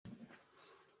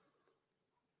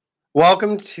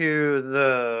Welcome to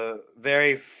the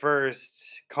very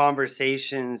first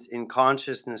Conversations in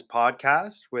Consciousness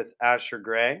podcast with Asher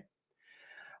Gray,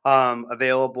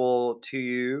 available to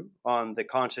you on the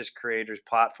Conscious Creators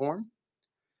platform.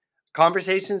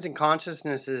 Conversations in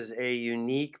Consciousness is a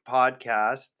unique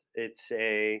podcast. It's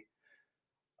a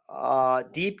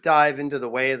deep dive into the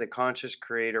way of the conscious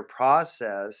creator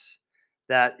process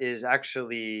that is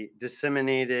actually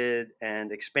disseminated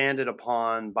and expanded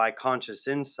upon by conscious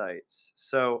insights.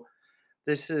 So,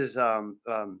 this is um,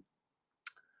 um,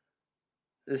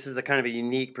 this is a kind of a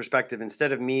unique perspective.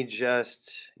 Instead of me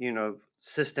just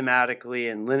systematically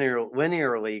and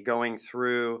linearly going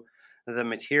through the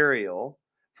material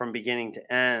from beginning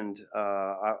to end,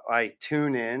 I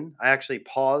tune in. I actually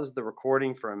pause the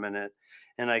recording for a minute,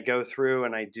 and I go through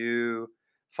and I do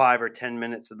 5 or 10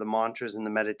 minutes of the mantras and the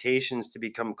meditations to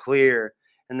become clear,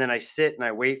 and then I sit and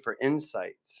I wait for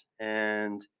insights.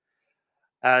 And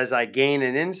as I gain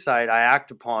an insight, I act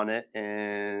upon it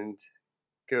and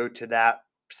go to that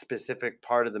specific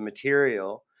part of the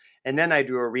material. And then I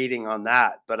do a reading on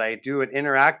that. But I do an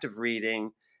interactive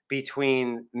reading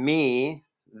between me,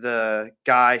 the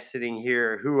guy sitting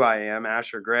here, who I am,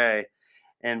 Asher Gray,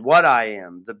 and what I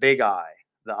am, the big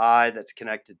the I that's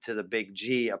connected to the big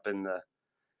G up in the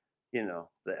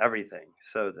everything.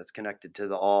 So that's connected to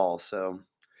the all. So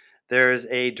there's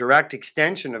a direct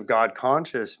extension of God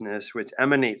consciousness which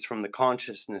emanates from the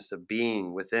consciousness of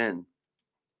being within.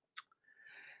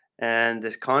 And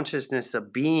this consciousness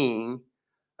of being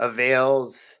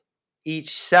avails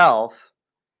each self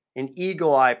an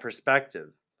eagle eye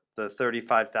perspective, the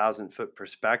 35,000-foot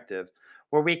perspective,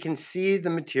 where we can see the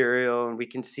material and we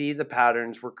can see the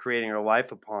patterns we're creating our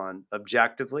life upon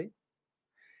objectively.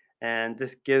 And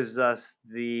this gives us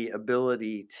the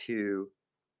ability to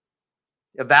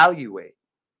evaluate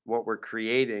what we're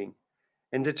creating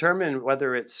and determine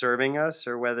whether it's serving us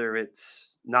or whether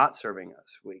it's not serving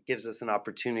us. It gives us an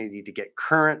opportunity to get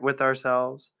current with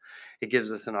ourselves. It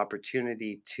gives us an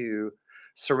opportunity to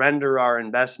surrender our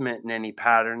investment in any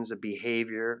patterns of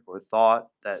behavior or thought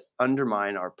that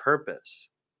undermine our purpose.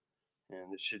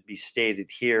 And it should be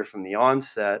stated here from the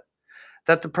onset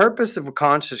that the purpose of a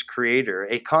conscious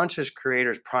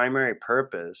creator's primary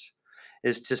purpose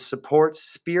is to support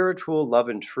spiritual love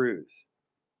and truth.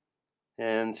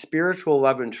 And spiritual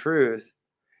love and truth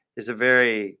is a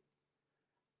very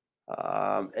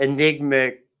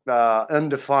enigmatic,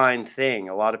 undefined thing.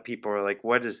 A lot of people are like,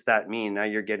 "What does that mean?" Now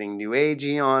you're getting new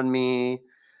agey on me.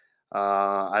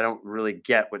 I don't really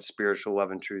get what spiritual love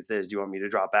and truth is. Do you want me to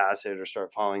drop acid or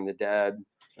start following the dead?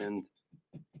 And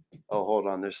oh, hold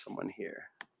on, there's someone here.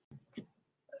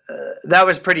 That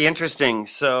was pretty interesting.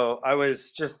 So I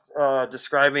was just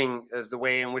describing the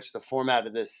way in which the format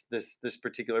of this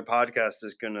particular podcast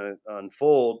is going to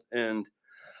unfold, and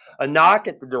a knock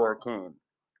at the door came.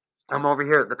 I'm over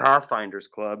here at the Pathfinders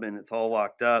Club and it's all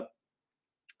locked up.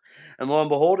 And lo and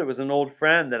behold, it was an old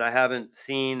friend that I haven't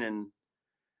seen in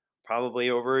probably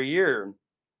over a year,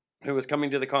 who was coming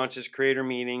to the Conscious Creator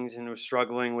meetings and was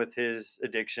struggling with his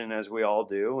addiction, as we all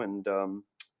do. And,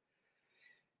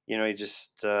 he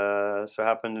just so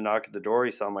happened to knock at the door.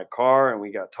 He saw my car and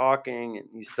we got talking, and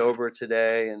he's sober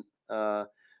today. And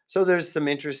so there's some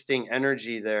interesting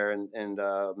energy there. And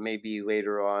maybe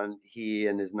later on, he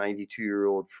and his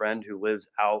 92-year-old friend who lives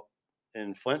out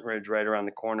in Flint Ridge, right around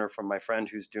the corner from my friend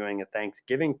who's doing a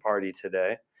Thanksgiving party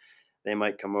today, they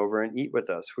might come over and eat with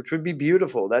us, which would be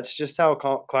beautiful. That's just how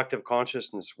collective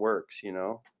consciousness works.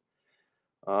 The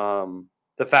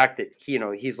fact that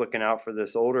he's looking out for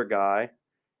this older guy,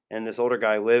 and this older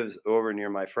guy lives over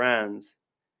near my friends,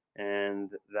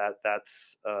 and that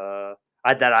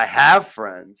I have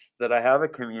friends, that I have a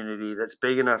community that's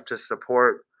big enough to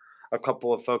support a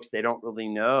couple of folks they don't really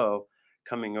know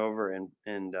coming over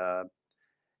and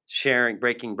sharing,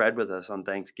 breaking bread with us on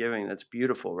Thanksgiving. That's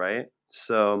beautiful, right?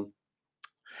 So,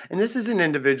 and this is an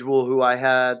individual who I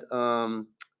had a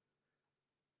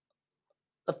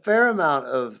fair amount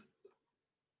of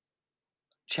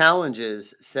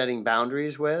challenges setting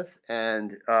boundaries with,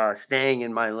 and staying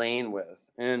in my lane with.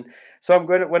 And so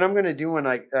what I'm gonna do when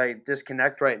I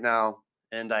disconnect right now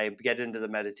and I get into the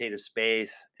meditative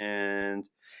space and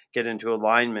get into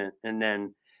alignment, and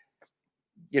then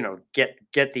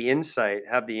get the insight,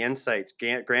 have the insights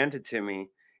granted to me.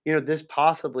 This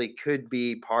possibly could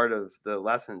be part of the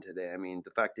lesson today. I mean,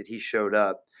 the fact that he showed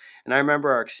up, and I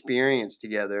remember our experience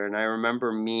together, and I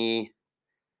remember me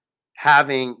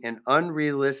having an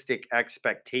unrealistic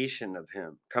expectation of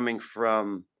him coming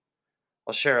from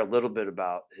I'll share a little bit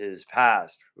about his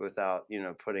past without,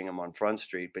 putting him on Front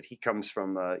Street. But he comes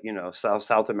from a,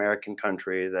 South American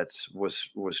country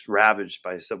was ravaged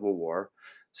by civil war,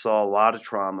 saw a lot of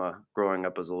trauma growing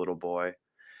up as a little boy,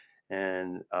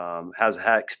 and has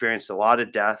had experienced a lot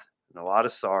of death and a lot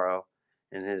of sorrow,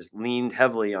 and has leaned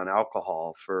heavily on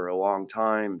alcohol for a long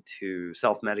time to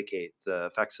self-medicate the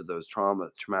effects of those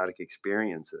traumatic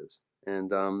experiences.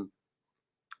 And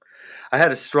I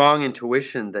had a strong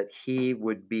intuition that he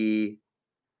would be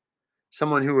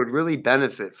someone who would really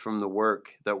benefit from the work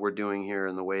that we're doing here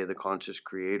in the way of the conscious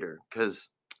creator. Because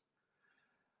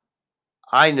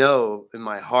I know in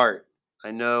my heart,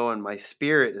 I know, and my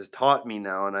spirit has taught me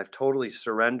now, and I've totally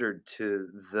surrendered to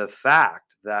the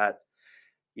fact that,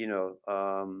 you know,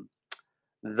 um,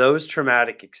 those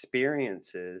traumatic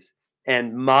experiences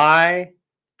and my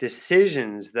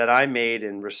decisions that I made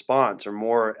in response, or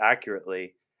more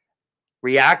accurately,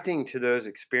 reacting to those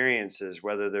experiences,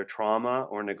 whether they're trauma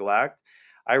or neglect,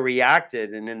 I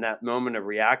reacted, and in that moment of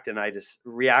reaction, I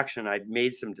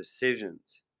made some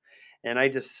decisions, and I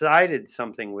decided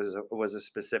something was a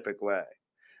specific way.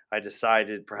 I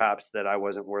decided perhaps that I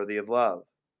wasn't worthy of love.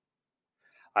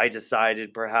 I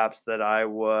decided perhaps that I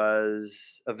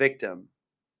was a victim.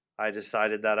 I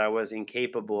decided that I was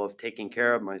incapable of taking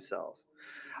care of myself.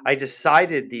 I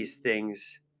decided these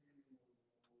things,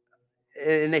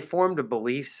 and they formed a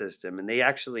belief system, and they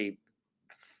actually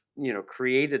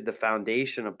created the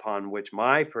foundation upon which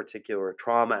my particular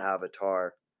trauma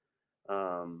avatar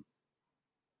um,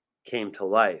 came to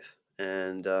life.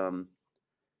 And the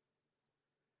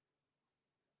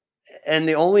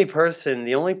only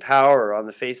power on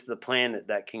the face of the planet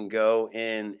that can go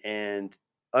in and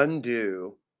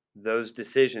undo those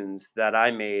decisions that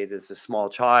I made as a small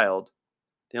child,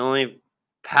 the only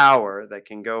power that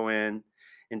can go in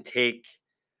and take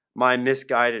my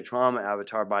misguided trauma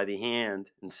avatar by the hand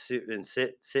and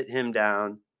sit him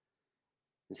down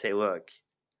and say, "Look,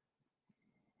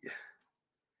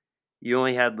 you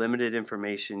only had limited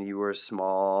information. You were a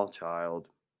small child,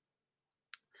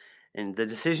 and the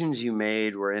decisions you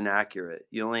made were inaccurate.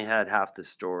 You only had half the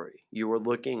story. You were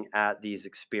looking at these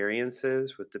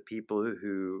experiences with the people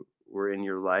who were in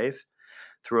your life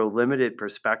through a limited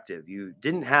perspective. You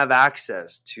didn't have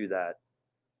access to that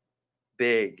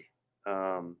big,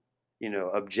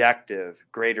 objective,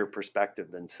 greater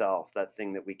perspective than self, that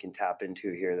thing that we can tap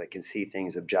into here that can see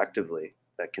things objectively,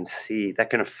 that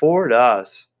can afford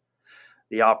us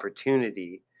the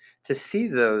opportunity to see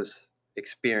those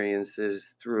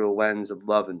experiences through a lens of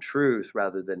love and truth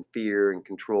rather than fear and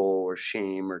control or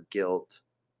shame or guilt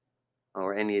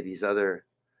or any of these other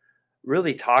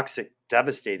really toxic,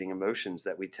 devastating emotions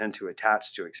that we tend to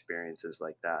attach to experiences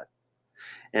like that.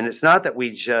 And it's not that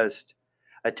we just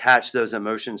attach those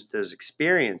emotions to those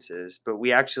experiences, but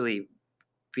we actually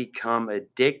become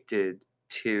addicted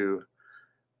to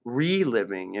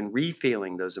reliving and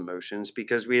refeeling those emotions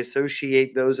because we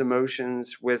associate those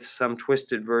emotions with some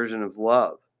twisted version of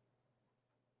love.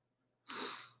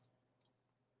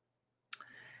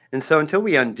 And so until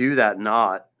we undo that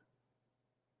knot,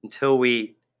 until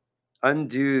we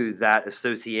undo that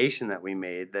association that we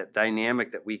made, that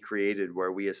dynamic that we created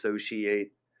where we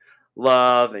associate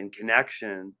love and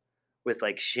connection with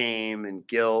like shame and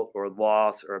guilt or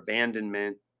loss or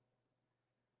abandonment,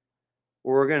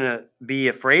 we're going to be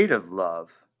afraid of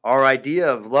love. Our idea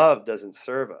of love doesn't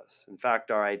serve us. In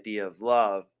fact, our idea of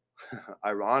love,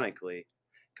 ironically,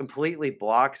 completely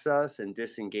blocks us and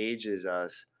disengages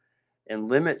us and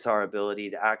limits our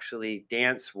ability to actually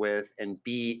dance with and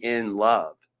be in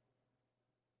love.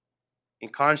 In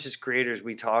Conscious Creators,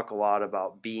 we talk a lot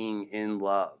about being in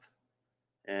love.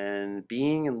 And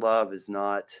being in love is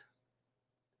not,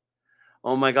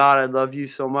 oh my God, I love you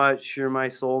so much. You're my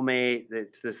soulmate.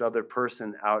 It's this other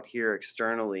person out here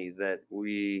externally that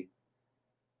we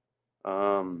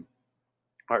um,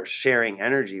 are sharing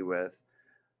energy with.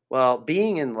 Well,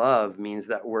 being in love means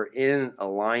that we're in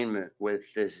alignment with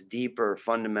this deeper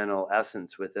fundamental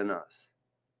essence within us.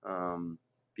 Um,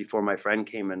 Before my friend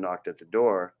came and knocked at the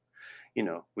door,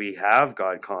 we have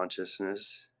God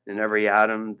consciousness in every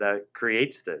atom that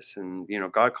creates this. And,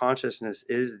 God consciousness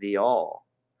is the all.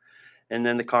 And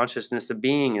then the consciousness of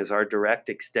being is our direct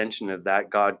extension of that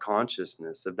God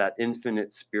consciousness, of that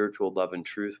infinite spiritual love and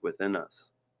truth within us.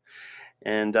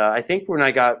 And I think when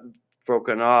I got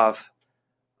broken off,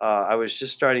 I was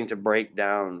just starting to break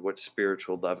down what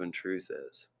spiritual love and truth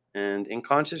is. And in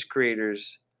Conscious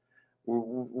Creators,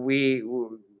 we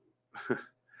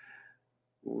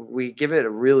we give it a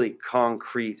really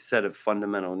concrete set of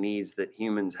fundamental needs that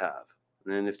humans have.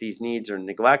 And if these needs are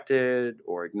neglected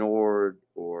or ignored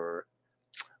or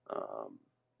um,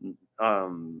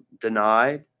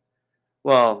 denied,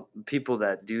 well, people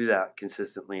that do that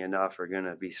consistently enough are going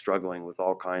to be struggling with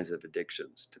all kinds of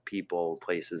addictions to people,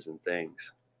 places, and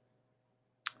things.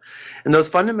 And those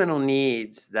fundamental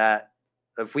needs that,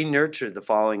 if we nurture the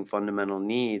following fundamental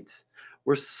needs,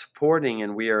 we're supporting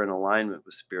and we are in alignment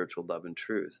with spiritual love and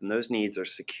truth. And those needs are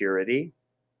security.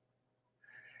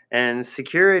 And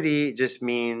security just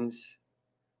means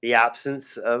the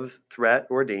absence of threat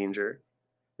or danger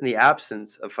and the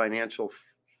absence of financial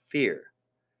fear.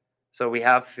 So we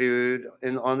have food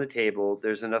on the table,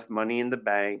 there's enough money in the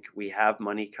bank, we have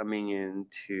money coming in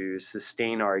to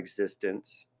sustain our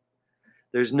existence.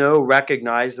 There's no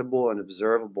recognizable and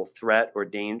observable threat or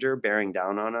danger bearing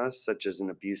down on us, such as an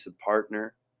abusive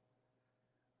partner,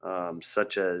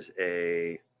 such as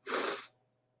a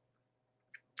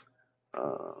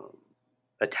um,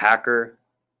 attacker,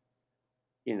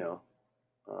 you know.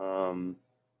 Um,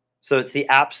 so it's the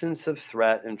absence of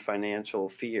threat and financial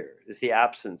fear. It's the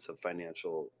absence of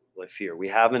financial fear. We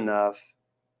have enough,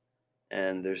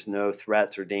 and there's no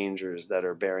threats or dangers that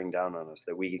are bearing down on us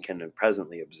that we can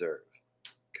presently observe.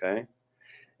 Okay.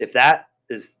 If that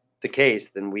is the case,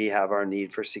 then we have our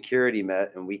need for security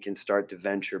met and we can start to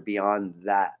venture beyond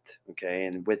that. Okay.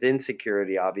 And within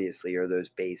security, obviously, are those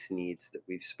base needs that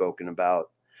we've spoken about.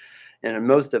 And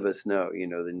most of us know,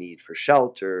 the need for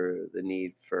shelter, the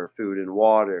need for food and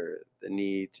water, the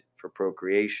need for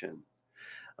procreation.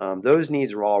 Those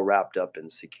needs are all wrapped up in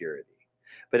security.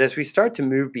 But as we start to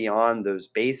move beyond those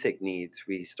basic needs,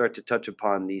 we start to touch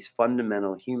upon these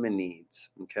fundamental human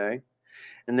needs. Okay.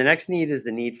 And the next need is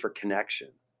the need for connection.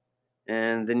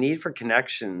 And the need for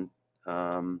connection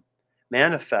um,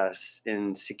 manifests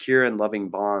in secure and loving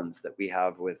bonds that we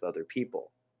have with other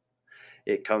people.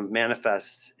 It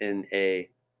manifests in a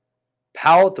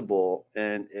palatable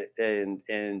and a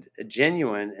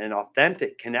genuine and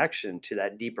authentic connection to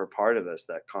that deeper part of us,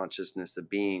 that consciousness of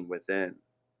being within.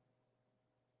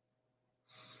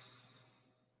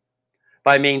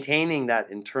 By maintaining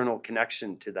that internal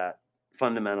connection to that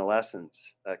fundamental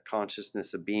essence, that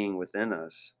consciousness of being within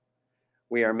us,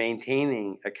 we are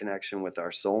maintaining a connection with our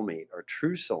soulmate, our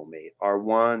true soulmate, our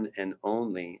one and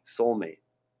only soulmate.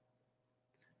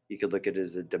 You could look at it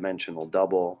as a dimensional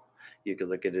double. You could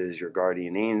look at it as your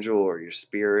guardian angel or your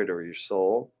spirit or your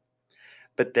soul.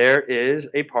 But there is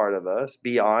a part of us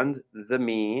beyond the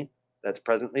me that's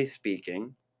presently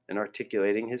speaking and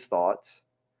articulating his thoughts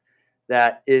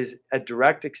that is a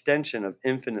direct extension of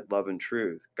infinite love and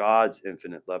truth, God's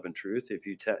infinite love and truth.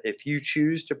 If you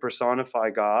choose to personify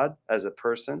God as a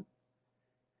person,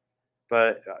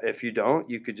 but if you don't,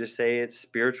 you could just say it's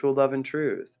spiritual love and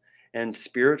truth. And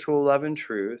spiritual love and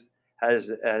truth has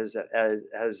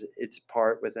its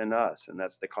part within us, and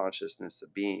that's the consciousness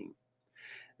of being.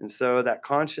 And so that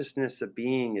consciousness of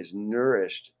being is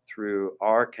nourished through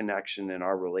our connection and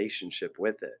our relationship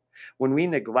with it. When we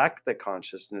neglect the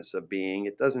consciousness of being,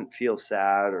 it doesn't feel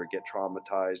sad or get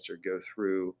traumatized or go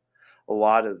through a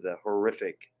lot of the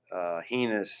horrific,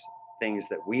 heinous things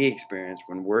that we experience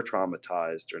when we're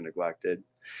traumatized or neglected.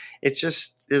 It's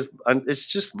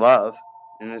just love,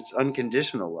 and it's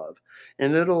unconditional love,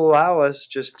 and it'll allow us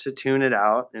just to tune it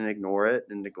out and ignore it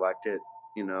and neglect it,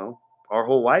 you know, our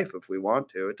whole life if we want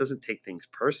to. It doesn't take things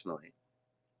personally.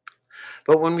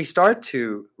 But when we start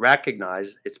to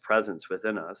recognize its presence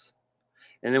within us,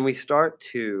 and then we start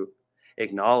to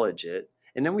acknowledge it,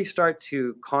 and then we start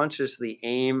to consciously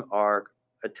aim our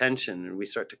attention and we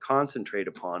start to concentrate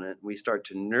upon it, and we start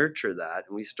to nurture that,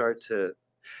 and we start to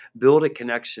build a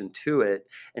connection to it,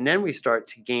 and then we start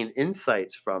to gain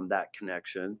insights from that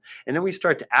connection, and then we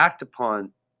start to act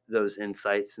upon those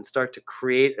insights and start to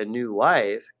create a new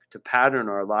life, to pattern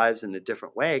our lives in a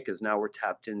different way, because now we're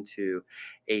tapped into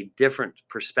a different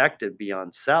perspective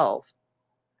beyond self,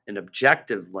 an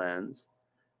objective lens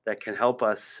that can help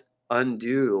us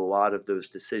undo a lot of those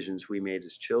decisions we made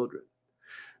as children.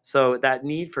 So that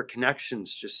need for connection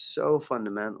is just so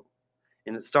fundamental.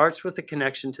 And it starts with a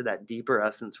connection to that deeper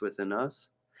essence within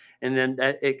us. And then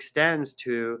that extends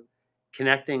to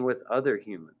connecting with other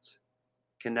humans,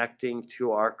 connecting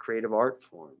to our creative art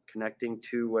form, connecting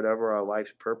to whatever our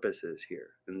life's purpose is here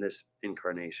in this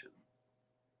incarnation.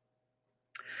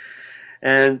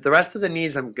 And the rest of the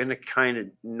needs I'm going to kind of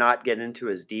not get into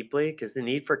as deeply, because the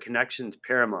need for connection is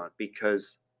paramount,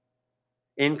 because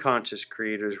in conscious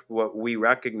creators, what we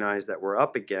recognize that we're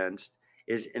up against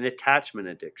is an attachment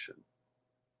addiction.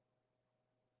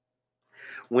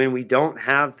 When we don't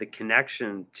have the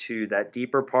connection to that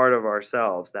deeper part of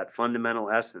ourselves, that fundamental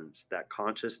essence, that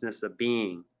consciousness of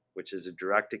being, which is a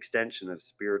direct extension of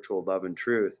spiritual love and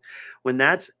truth, when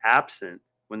that's absent,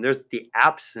 when there's the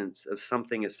absence of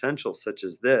something essential such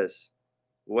as this,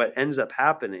 what ends up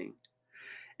happening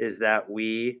is that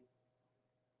we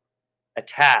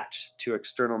attach to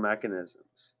external mechanisms.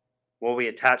 Well, we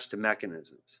attach to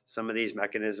mechanisms. Some of these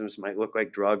mechanisms might look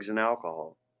like drugs and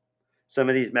alcohol. Some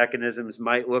of these mechanisms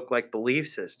might look like belief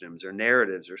systems or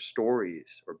narratives or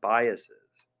stories or biases.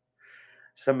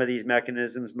 Some of these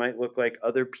mechanisms might look like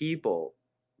other people.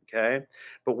 Okay.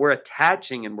 But we're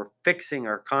attaching and we're fixing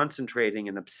or concentrating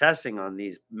and obsessing on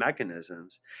these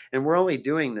mechanisms. And we're only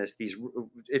doing this,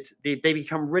 they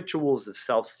become rituals of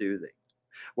self soothing.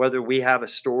 Whether we have a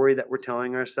story that we're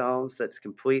telling ourselves that's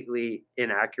completely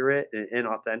inaccurate and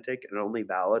inauthentic and only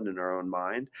valid in our own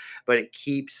mind, but it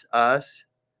keeps us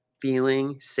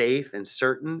feeling safe and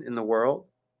certain in the world,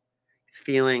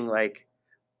 feeling like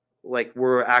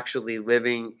we're actually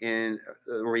living in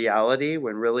reality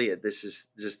when really this is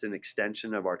just an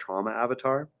extension of our trauma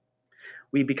avatar.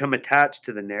 We become attached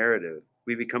to the narrative.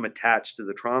 We become attached to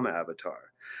the trauma avatar.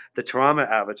 The trauma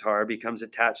avatar becomes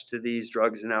attached to these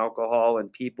drugs and alcohol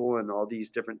and people and all these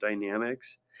different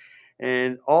dynamics.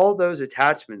 And all those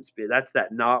attachments, that's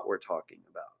that knot we're talking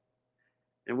about.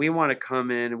 And we want to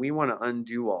come in and we want to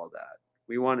undo all that.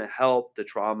 We want to help the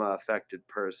trauma affected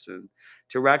person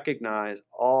to recognize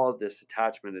all of this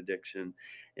attachment addiction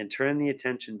and turn the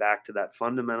attention back to that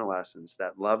fundamental essence,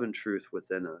 that love and truth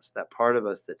within us, that part of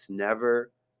us that's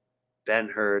never been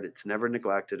heard, it's never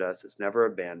neglected us, it's never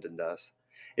abandoned us.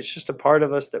 It's just a part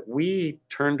of us that we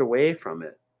turned away from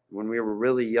it when we were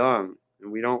really young.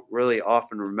 And we don't really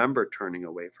often remember turning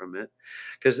away from it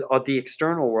because the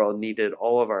external world needed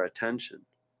all of our attention.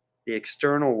 The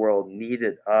external world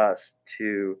needed us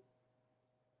to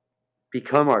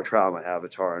become our trauma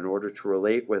avatar in order to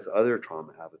relate with other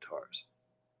trauma avatars.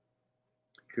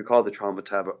 You could call the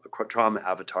trauma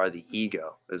avatar the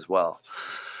ego as well.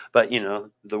 But,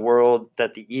 the world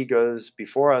that the egos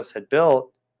before us had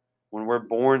built, when we're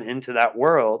born into that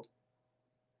world,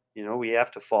 we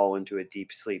have to fall into a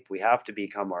deep sleep. We have to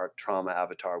become our trauma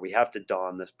avatar. We have to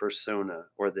don this persona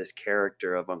or this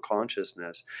character of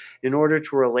unconsciousness in order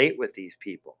to relate with these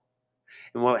people.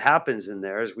 And what happens in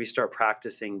there is we start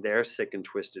practicing their sick and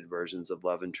twisted versions of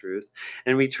love and truth,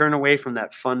 and we turn away from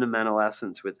that fundamental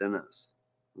essence within us.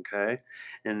 Okay.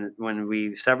 And when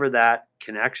we sever that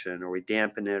connection or we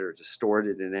dampen it or distort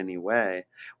it in any way,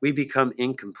 we become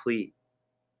incomplete.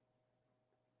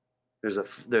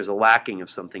 There's a lacking of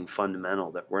something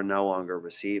fundamental that we're no longer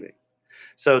receiving.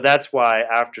 So that's why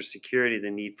after security,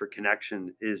 the need for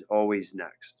connection is always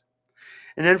next.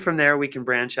 And then from there, we can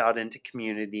branch out into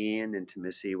community and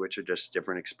intimacy, which are just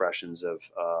different expressions of,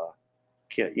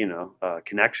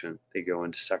 connection. They go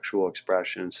into sexual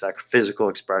expression, physical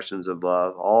expressions of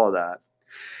love, all of that.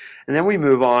 And then we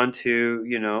move on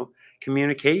to,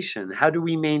 communication. How do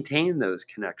we maintain those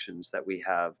connections that we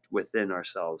have within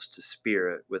ourselves to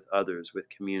spirit, with others, with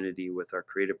community, with our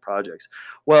creative projects?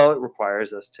 Well, it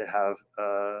requires us to have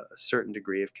a certain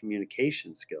degree of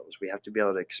communication skills. We have to be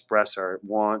able to express our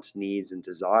wants, needs, and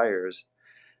desires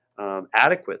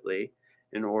adequately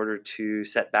in order to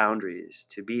set boundaries,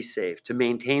 to be safe, to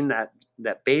maintain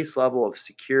that base level of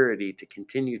security to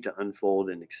continue to unfold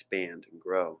and expand and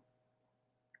grow.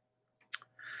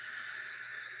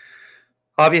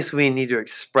 Obviously, we need to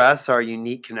express our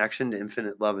unique connection to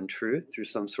infinite love and truth through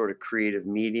some sort of creative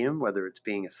medium, whether it's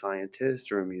being a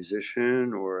scientist or a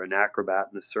musician or an acrobat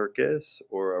in the circus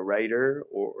or a writer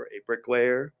or a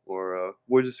bricklayer or a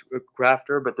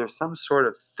woodcrafter, but there's some sort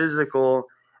of physical,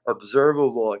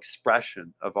 observable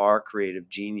expression of our creative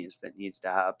genius that needs to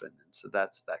happen. And so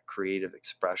that's that creative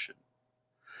expression.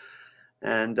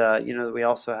 And, we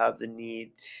also have the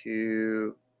need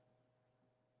to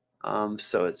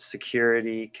so it's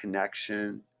security,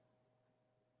 connection,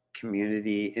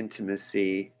 community,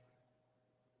 intimacy,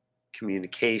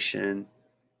 communication,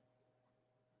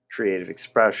 creative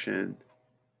expression,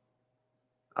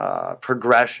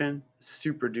 progression,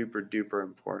 super duper duper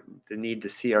important. The need to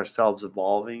see ourselves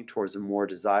evolving towards a more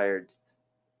desired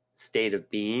state of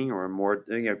being or a more,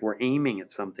 we're aiming at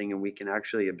something and we can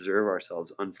actually observe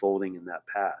ourselves unfolding in that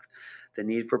path. The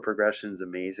need for progression is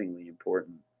amazingly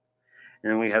important.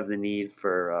 And then we have the need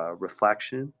for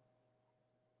reflection,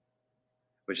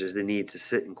 which is the need to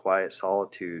sit in quiet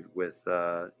solitude with,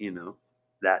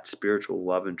 that spiritual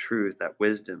love and truth, that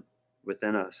wisdom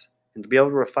within us, and to be able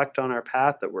to reflect on our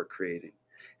path that we're creating,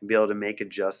 and be able to make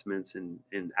adjustments and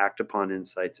act upon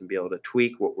insights and be able to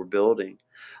tweak what we're building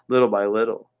little by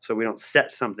little so we don't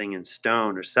set something in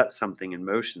stone or set something in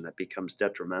motion that becomes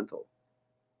detrimental.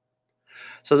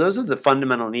 So those are the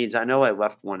fundamental needs. I know I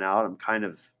left one out. I'm kind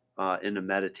of in a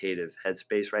meditative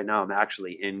headspace right now. I'm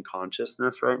actually in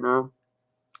consciousness right now.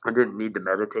 I didn't need to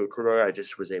meditate today. I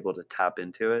just was able to tap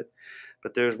into it.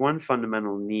 But there's one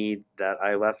fundamental need that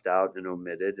I left out and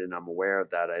omitted, and I'm aware of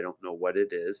that. I don't know what it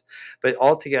is. But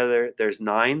altogether, there's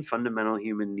 9 fundamental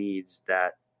human needs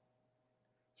that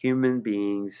human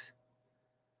beings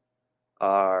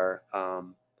are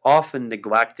often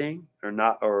neglecting or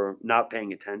not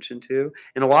paying attention to.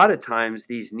 And a lot of times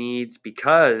these needs,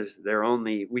 because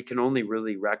we can only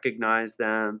really recognize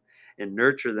them and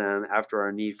nurture them after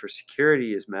our need for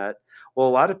security is met. Well, a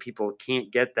lot of people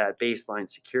can't get that baseline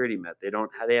security met.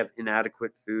 They have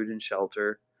inadequate food and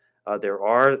shelter. There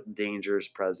are dangers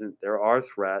present. There are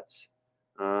threats.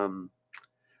 Um,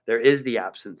 there is the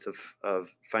absence of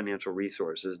financial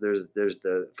resources. There's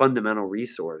the fundamental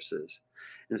resources,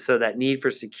 and so that need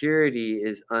for security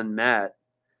is unmet.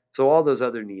 So all those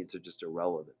other needs are just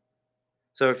irrelevant.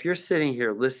 So if you're sitting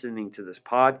here listening to this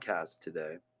podcast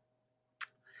today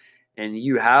and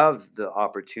you have the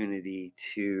opportunity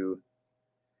to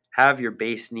have your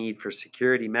base need for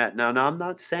security met. Now I'm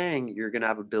not saying you're going to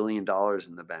have $1 billion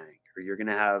in the bank or you're going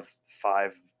to have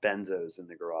 5 benzos in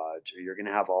the garage or you're going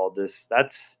to have all this.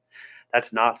 That's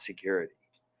not security.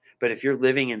 But if you're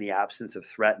living in the absence of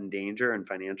threat and danger and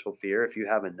financial fear, if you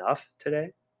have enough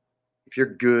today, if you're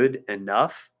good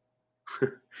enough,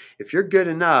 if you're good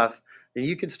enough, then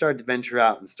you can start to venture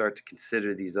out and start to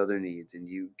consider these other needs. And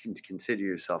you can consider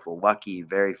yourself a lucky,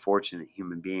 very fortunate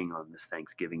human being on this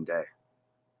Thanksgiving Day.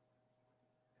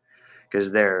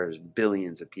 Because there's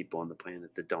billions of people on the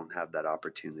planet that don't have that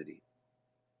opportunity.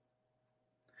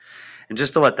 And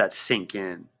just to let that sink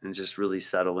in and just really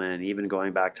settle in, even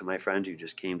going back to my friend who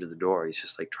just came to the door, he's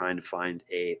just like trying to find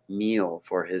a meal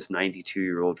for his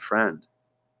 92-year-old friend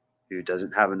who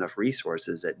doesn't have enough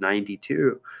resources at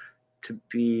 92 to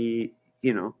be,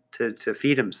 to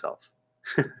feed himself.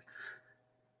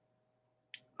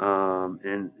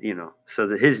 And so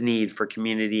that his need for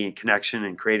community and connection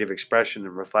and creative expression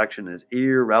and reflection is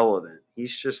irrelevant.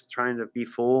 He's just trying to be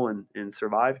full and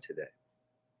survive today.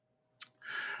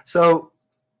 So,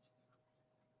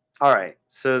 all right.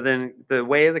 So then the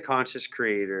way of the conscious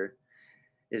creator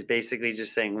is basically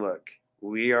just saying, look,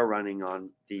 we are running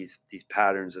on these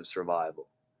patterns of survival.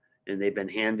 And they've been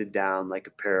handed down like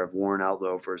a pair of worn out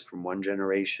loafers from one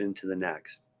generation to the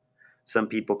next. Some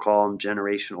people call them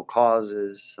generational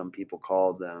causes. Some people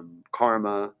call them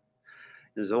karma.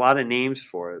 There's a lot of names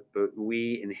for it, but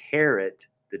we inherit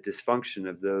the dysfunction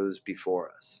of those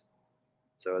before us.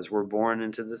 So as we're born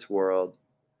into this world,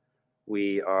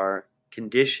 we are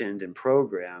conditioned and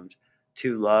programmed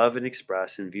to love and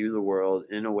express and view the world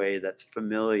in a way that's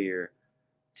familiar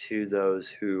to those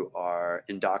who are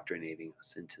indoctrinating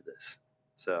us into this.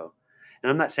 So, and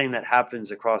I'm not saying that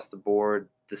happens across the board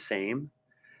the same.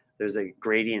 There's a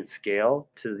gradient scale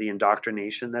to the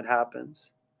indoctrination that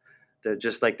happens.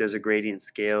 Just like there's a gradient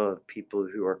scale of people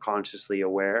who are consciously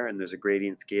aware, and there's a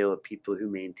gradient scale of people who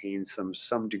maintain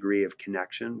some degree of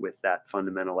connection with that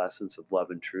fundamental essence of love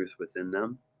and truth within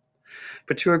them.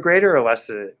 But to a greater or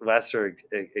lesser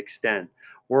extent,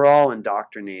 we're all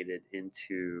indoctrinated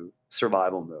into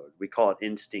survival mode. We call it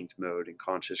instinct mode in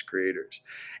conscious creators.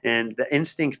 And the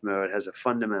instinct mode has a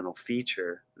fundamental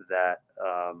feature that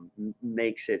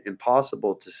makes it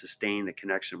impossible to sustain a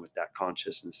connection with that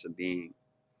consciousness of being.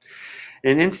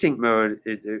 In instinct mode,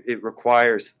 it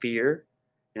requires fear,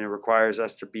 and it requires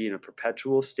us to be in a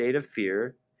perpetual state of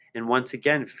fear. And once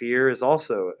again, fear is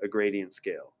also a gradient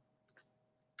scale.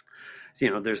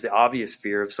 So, there's the obvious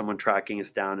fear of someone tracking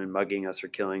us down and mugging us or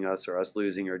killing us or us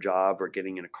losing our job or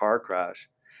getting in a car crash.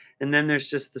 And then there's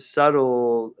just the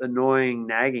subtle, annoying,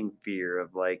 nagging fear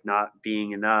of like not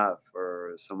being enough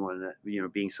or someone,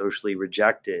 being socially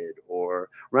rejected or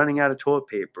running out of toilet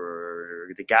paper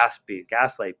or the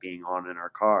gaslight being on in our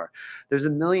car. There's a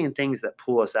million things that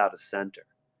pull us out of center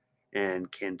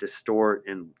and can distort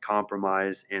and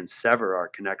compromise and sever our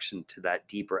connection to that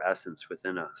deeper essence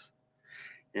within us.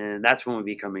 And that's when we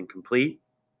become incomplete,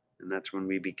 and that's when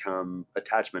we become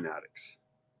attachment addicts.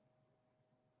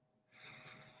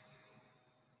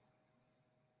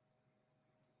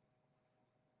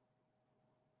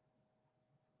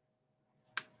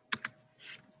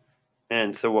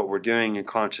 And so what we're doing in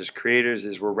conscious creators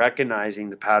is we're recognizing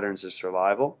the patterns of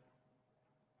survival.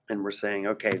 And we're saying,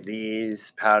 okay,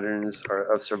 these patterns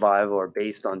of survival are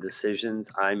based on decisions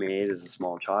I made as a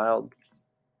small child.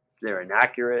 They're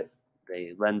inaccurate.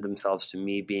 They lend themselves to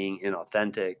me being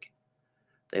inauthentic.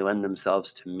 They lend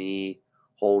themselves to me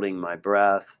holding my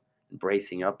breath,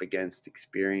 bracing up against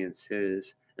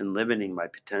experiences, and limiting my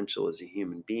potential as a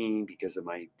human being because of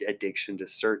my addiction to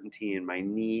certainty and my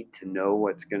need to know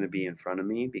what's going to be in front of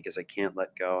me because I can't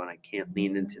let go and I can't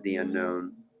lean into the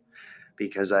unknown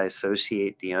because I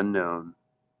associate the unknown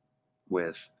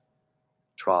with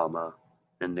trauma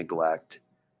and neglect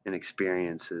and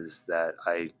experiences that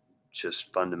I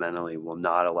just fundamentally will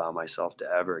not allow myself to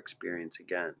ever experience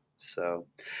again. So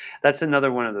that's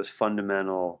another one of those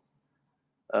fundamental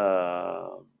uh,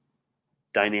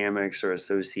 dynamics or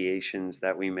associations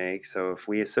that we make. So if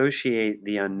we associate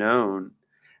the unknown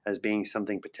as being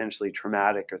something potentially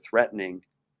traumatic or threatening,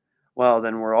 well,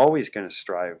 then we're always going to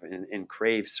strive and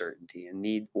crave certainty and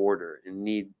need order and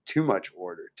need too much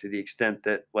order to the extent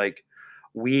that, like,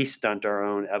 we stunt our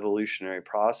own evolutionary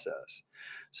process.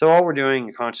 So, all we're doing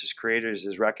in conscious creators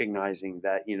is recognizing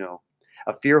that,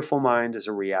 a fearful mind is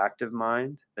a reactive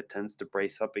mind that tends to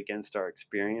brace up against our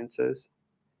experiences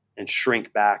and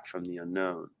shrink back from the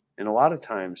unknown. And a lot of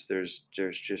times there's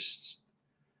just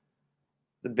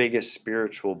the biggest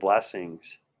spiritual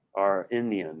blessings are in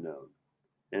the unknown.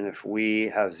 And if we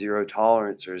have zero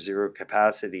tolerance or zero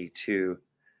capacity to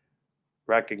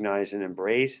recognize and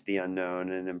embrace the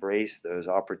unknown and embrace those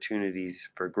opportunities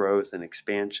for growth and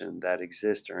expansion that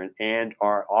exist and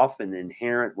are often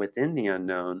inherent within the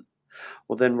unknown,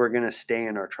 well, then we're going to stay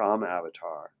in our trauma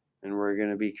avatar and we're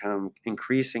going to become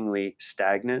increasingly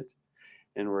stagnant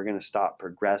and we're going to stop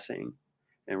progressing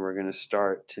and we're going to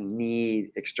start to need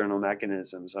external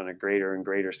mechanisms on a greater and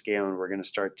greater scale. And we're going to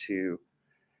start to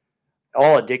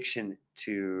all addiction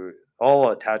to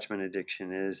all attachment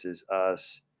addiction is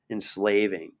us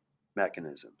enslaving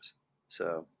mechanisms.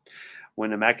 So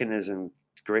when a mechanism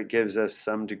gives us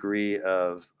some degree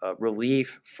of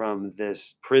relief from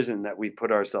this prison that we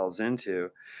put ourselves into,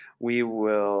 we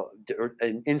will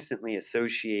instantly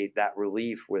associate that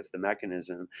relief with the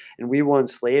mechanism, and we will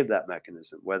enslave that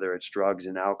mechanism, whether it's drugs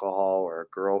and alcohol, or a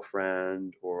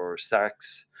girlfriend, or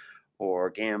sex,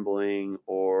 or gambling,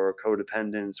 or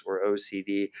codependence, or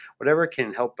OCD, whatever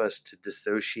can help us to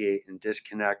dissociate and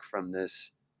disconnect from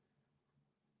this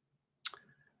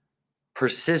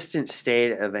persistent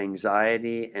state of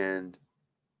anxiety and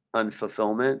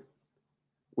unfulfillment,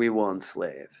 we will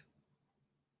enslave.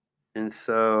 And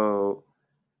so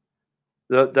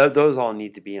those all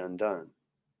need to be undone.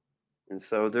 And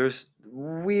so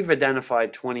we've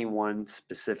identified 21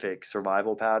 specific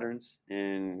survival patterns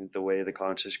in the way of the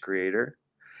conscious creator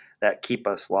that keep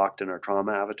us locked in our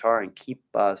trauma avatar and keep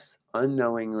us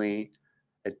unknowingly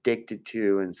addicted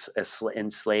to and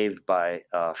enslaved by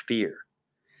fear.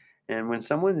 And when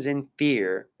someone's in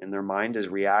fear and their mind is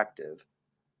reactive,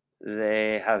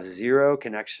 they have zero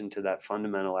connection to that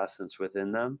fundamental essence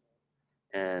within them,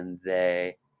 and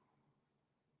they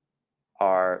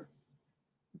are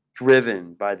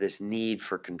driven by this need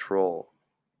for control.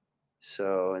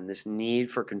 So, and this need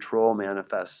for control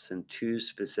manifests in two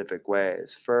specific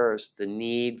ways. First, the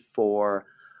need to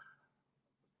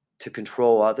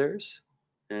control others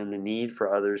and the need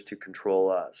for others to control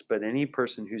us. But any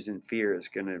person who's in fear is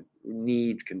going to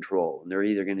need control, and they're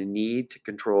either going to need to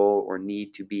control or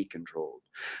need to be controlled.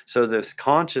 So this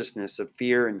consciousness of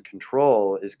fear and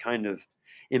control is kind of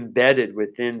embedded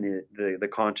within the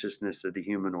consciousness of the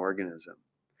human organism.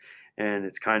 And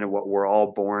it's kind of what we're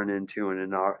all born into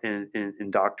and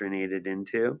indoctrinated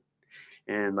into.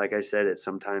 And like I said,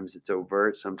 sometimes it's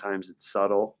overt, sometimes it's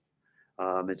subtle.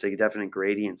 It's a definite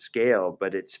gradient scale,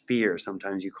 but it's fear.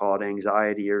 Sometimes you call it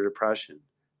anxiety or depression,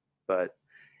 but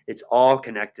it's all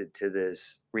connected to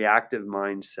this reactive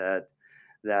mindset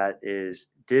that is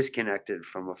disconnected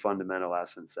from a fundamental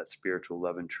essence, that spiritual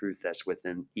love and truth that's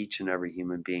within each and every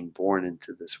human being born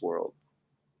into this world.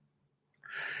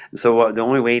 And so the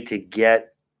only way to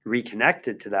get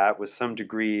reconnected to that with some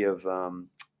degree of, uh,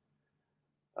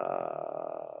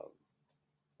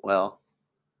 well,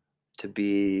 to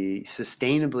be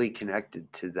sustainably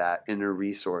connected to that inner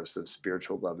resource of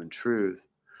spiritual love and truth,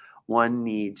 one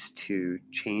needs to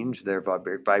change their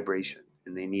vibration,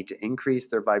 and they need to increase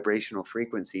their vibrational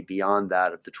frequency beyond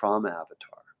that of the trauma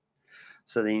avatar.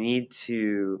 So they need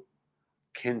to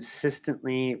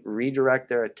consistently redirect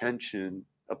their attention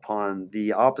upon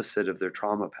the opposite of their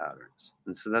trauma patterns.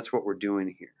 And so that's what we're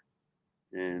doing here.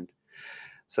 And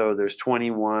so there's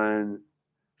 21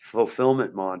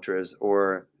 fulfillment mantras,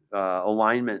 or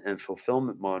alignment and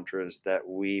fulfillment mantras, that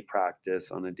we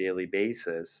practice on a daily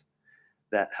basis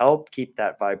that help keep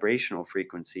that vibrational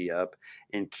frequency up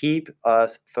and keep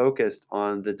us focused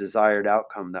on the desired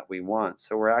outcome that we want.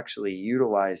 So we're actually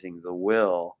utilizing the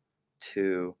will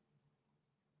to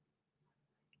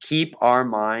keep our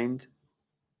mind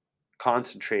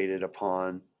concentrated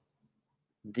upon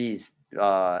these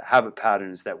habit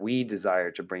patterns that we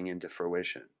desire to bring into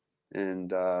fruition.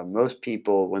 And most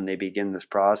people, when they begin this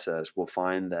process, will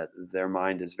find that their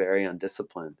mind is very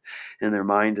undisciplined and their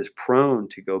mind is prone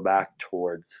to go back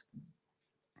towards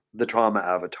the trauma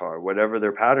avatar, whatever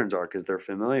their patterns are, because they're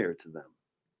familiar to them.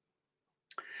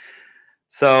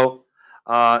 So,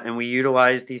 and we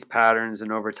utilize these patterns,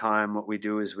 and over time, what we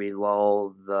do is we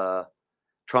lull the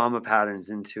trauma patterns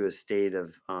into a state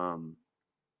of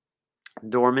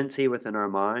dormancy within our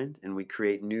mind, and we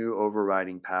create new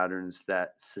overriding patterns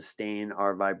that sustain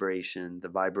our vibration, the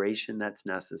vibration that's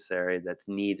necessary, that's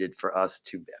needed for us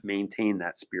to maintain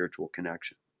that spiritual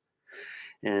connection.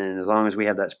 And as long as we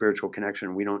have that spiritual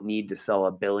connection, we don't need to sell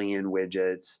a billion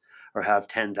widgets or have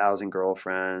 10,000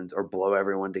 girlfriends or blow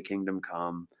everyone to kingdom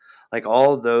come. Like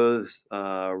all of those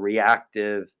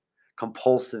reactive,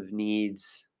 compulsive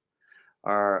needs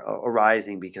are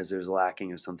arising because there's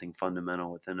lacking of something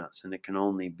fundamental within us, and it can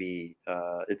only be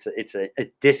it's a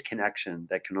disconnection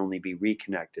that can only be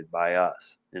reconnected by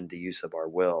us in the use of our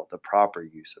will, the proper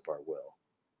use of our will.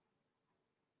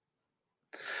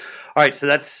 All right, so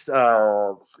that's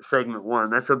segment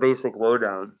one. That's a basic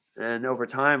lowdown. And over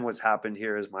time, what's happened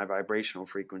here is my vibrational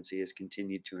frequency has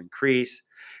continued to increase,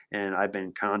 and I've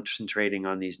been concentrating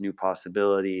on these new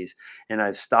possibilities. And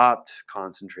I've stopped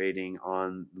concentrating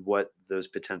on what those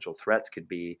potential threats could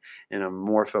be, and I'm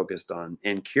more focused on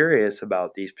and curious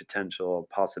about these potential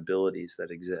possibilities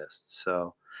that exist.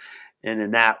 So, and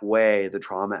in that way, the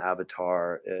trauma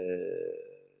avatar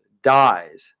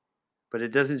dies, but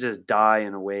it doesn't just die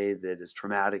in a way that is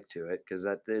traumatic to it, because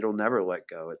that it'll never let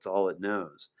go. It's all it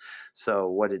knows. So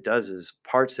what it does is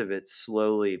parts of it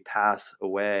slowly pass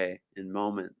away in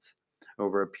moments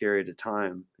over a period of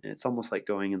time. And it's almost like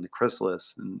going in the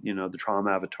chrysalis, and the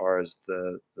trauma avatar is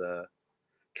the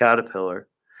caterpillar,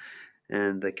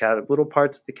 and the little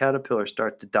parts of the caterpillar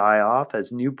start to die off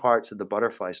as new parts of the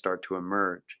butterfly start to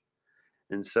emerge.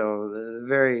 And so,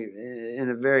 in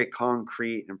a very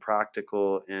concrete and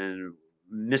practical and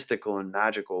mystical and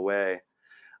magical way,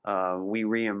 we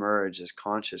reemerge as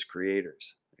conscious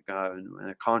creators. And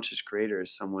a conscious creator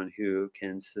is someone who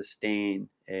can sustain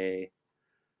a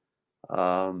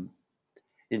um,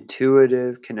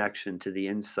 intuitive connection to the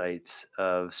insights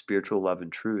of spiritual love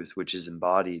and truth, which is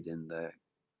embodied in the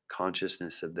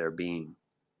consciousness of their being.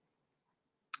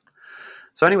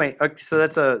 So anyway, so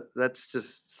that's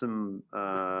just some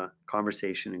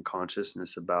conversation and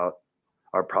consciousness about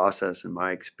our process and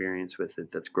my experience with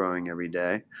it that's growing every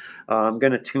day. I'm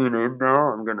going to tune in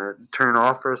now. I'm going to turn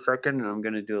off for a second, and I'm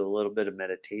going to do a little bit of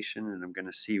meditation, and I'm going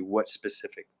to see what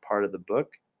specific part of the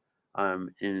book I'm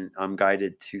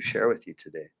guided to share with you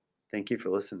today. Thank you for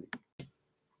listening.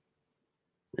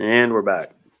 And we're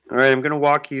back. All right, I'm going to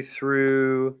walk you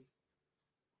through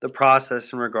the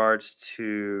process in regards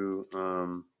to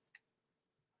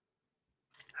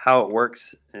how it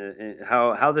works,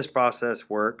 how this process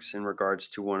works in regards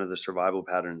to one of the survival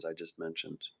patterns I just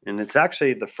mentioned, and it's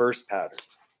actually the first pattern.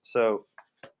 So,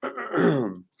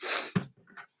 and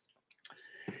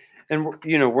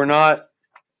we're not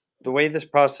the way this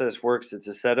process works. It's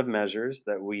a set of measures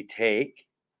that we take,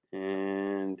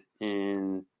 and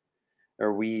in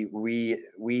or we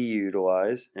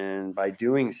utilize, and by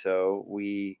doing so,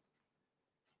 we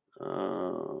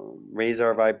raise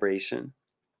our vibration,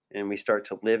 and we start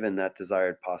to live in that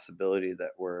desired possibility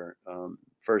that we're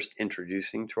first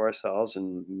introducing to ourselves,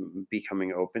 and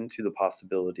becoming open to the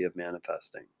possibility of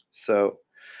manifesting. So,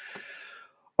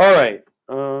 all right,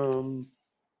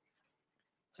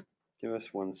 give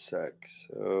us one sec.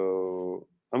 So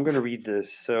I'm going to read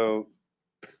this. So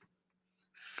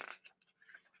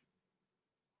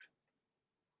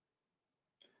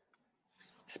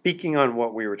speaking on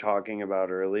what we were talking about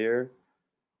earlier,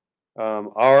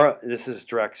 our this is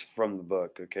direct from the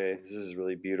book. Okay, this is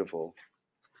really beautiful.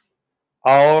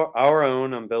 Our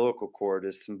own umbilical cord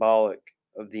is symbolic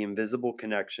of the invisible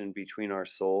connection between our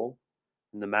soul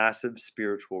and the massive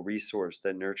spiritual resource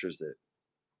that nurtures it.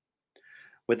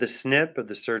 With a snip of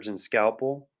the surgeon's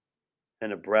scalpel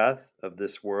and a breath of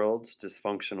this world's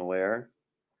dysfunctional air,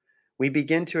 we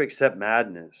begin to accept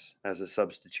madness as a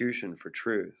substitution for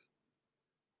truth.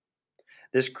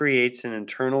 This creates an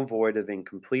internal void of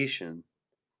incompletion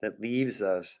that leaves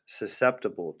us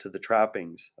susceptible to the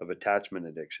trappings of attachment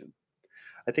addiction.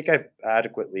 I think I've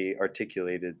adequately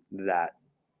articulated that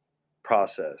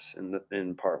process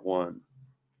in part one.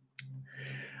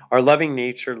 Our loving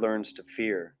nature learns to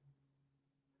fear.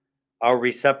 Our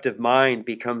receptive mind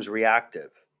becomes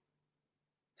reactive.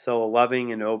 So a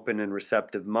loving and open and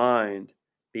receptive mind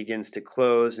begins to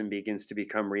close and begins to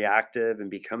become reactive, and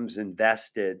becomes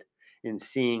invested in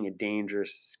seeing a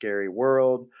dangerous, scary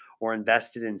world, or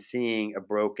invested in seeing a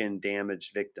broken,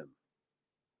 damaged victim.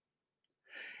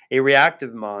 A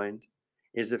reactive mind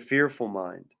is a fearful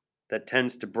mind that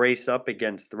tends to brace up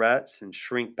against threats and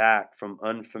shrink back from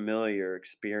unfamiliar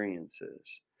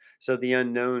experiences. So the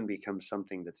unknown becomes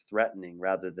something that's threatening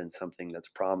rather than something that's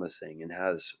promising and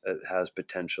has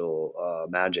potential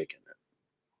magic in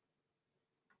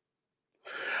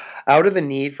it. Out of a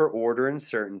need for order and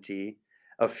certainty,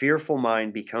 a fearful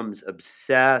mind becomes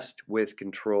obsessed with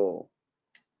control.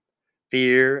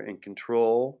 Fear and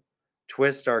control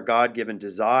twist our God given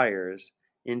desires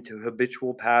into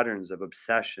habitual patterns of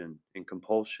obsession and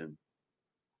compulsion.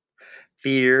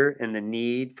 Fear and the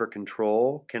need for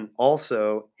control can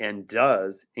also and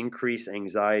does increase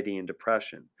anxiety and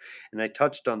depression. And I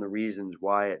touched on the reasons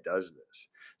why it does this.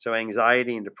 So,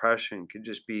 anxiety and depression could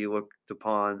just be looked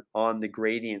upon on the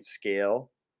gradient scale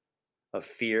of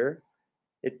fear.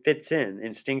 It fits in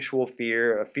instinctual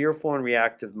fear, a fearful and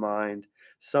reactive mind,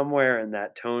 somewhere in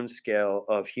that tone scale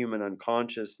of human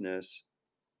unconsciousness.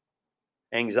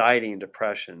 Anxiety and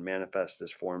depression manifest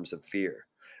as forms of fear,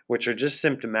 which are just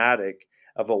symptomatic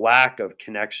of a lack of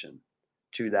connection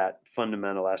to that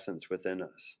fundamental essence within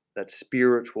us, that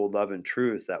spiritual love and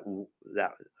truth,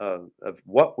 of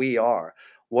what we are.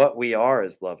 What we are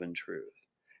is love and truth.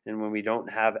 And when we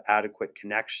don't have adequate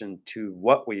connection to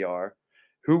what we are,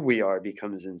 who we are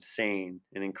becomes insane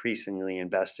and increasingly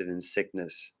invested in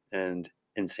sickness and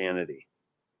insanity.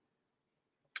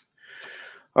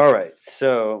 All right.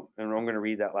 So, and I'm going to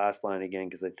read that last line again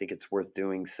because I think it's worth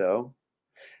doing so.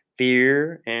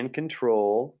 Fear and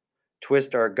control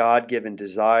twist our God given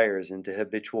desires into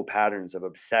habitual patterns of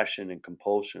obsession and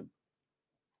compulsion.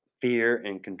 Fear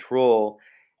and control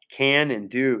can and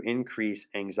do increase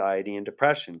anxiety and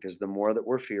depression because the more that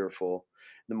we're fearful,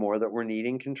 the more that we're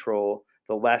needing control,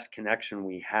 the less connection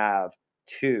we have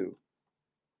to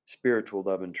spiritual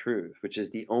love and truth, which is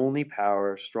the only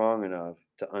power strong enough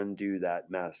to undo that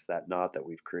mess, that knot that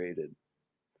we've created.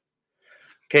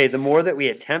 Okay, the more that we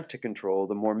attempt to control,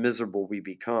 the more miserable we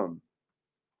become.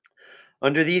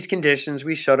 Under these conditions,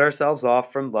 we shut ourselves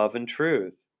off from love and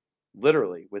truth.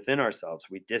 Literally, within ourselves,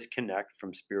 we disconnect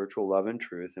from spiritual love and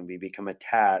truth, and we become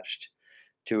attached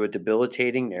to a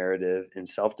debilitating narrative and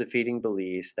self defeating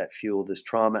beliefs that fuel this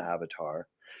trauma avatar.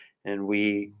 And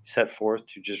we set forth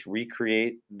to just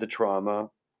recreate the trauma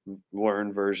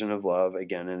learned version of love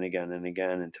again and again and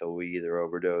again until we either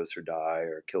overdose or die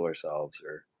or kill ourselves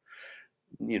or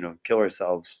kill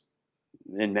ourselves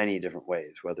in many different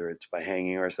ways, whether it's by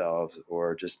hanging ourselves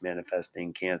or just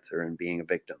manifesting cancer and being a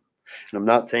victim. And I'm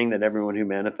not saying that everyone who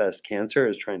manifests cancer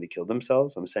is trying to kill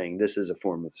themselves. I'm saying this is a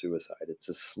form of suicide. It's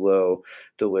a slow,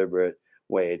 deliberate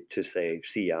way to say,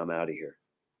 see, ya, I'm out of here.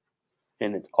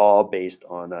 And it's all based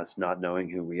on us not knowing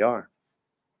who we are.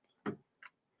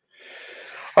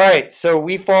 All right, so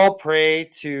we fall prey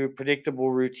to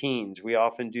predictable routines. We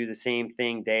often do the same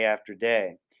thing day after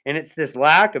day. And it's this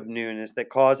lack of newness that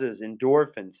causes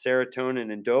endorphin,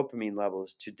 serotonin, and dopamine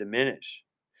levels to diminish.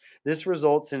 This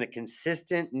results in a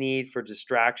consistent need for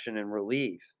distraction and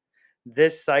relief.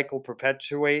 This cycle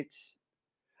perpetuates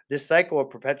this cycle of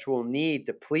perpetual need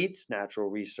depletes natural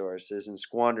resources and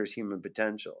squanders human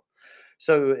potential.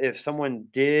 So, if someone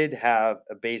did have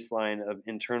a baseline of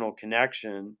internal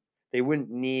connection, they wouldn't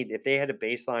need, if they had a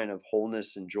baseline of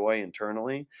wholeness and joy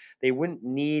internally, they wouldn't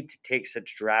need to take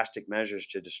such drastic measures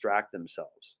to distract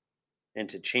themselves and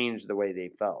to change the way they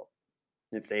felt.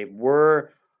 If they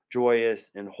were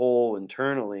joyous and whole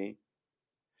internally,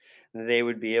 they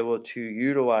would be able to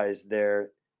utilize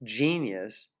their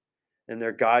genius and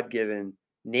their God given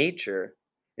nature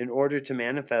in order to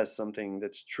manifest something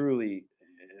that's truly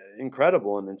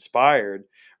incredible and inspired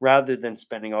rather than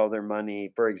spending all their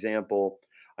money. For example,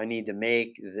 I need to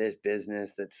make this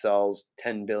business that sells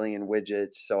 10 billion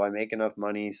widgets so I make enough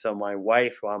money so my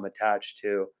wife, who I'm attached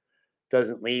to,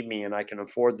 doesn't leave me and I can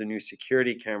afford the new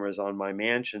security cameras on my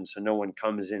mansion so no one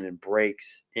comes in and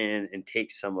breaks in and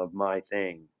takes some of my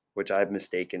thing, which I've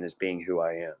mistaken as being who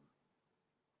I am.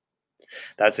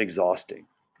 That's exhausting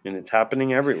and it's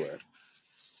happening everywhere.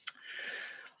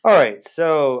 All right,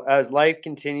 so as life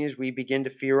continues, we begin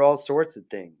to fear all sorts of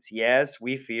things. Yes,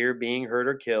 we fear being hurt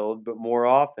or killed, but more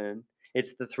often,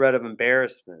 it's the threat of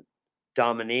embarrassment,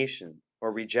 domination,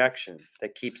 or rejection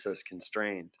that keeps us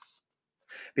constrained.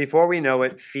 Before we know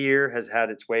it, fear has had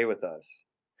its way with us.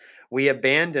 We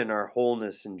abandon our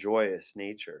wholeness and joyous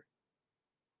nature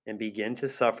and begin to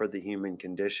suffer the human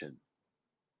condition.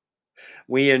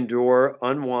 We endure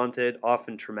unwanted,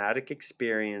 often traumatic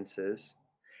experiences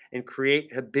and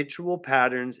create habitual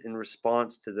patterns in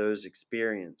response to those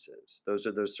experiences. Those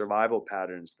are those survival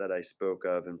patterns that I spoke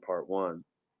of in part one.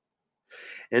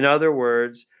 In other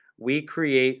words, we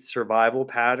create survival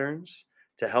patterns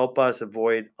to help us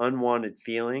avoid unwanted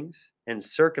feelings and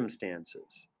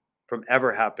circumstances from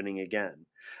ever happening again.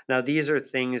 Now, these are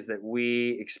things that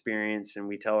we experience and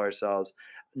we tell ourselves,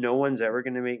 no one's ever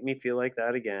going to make me feel like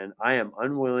that again. I am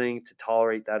unwilling to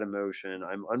tolerate that emotion.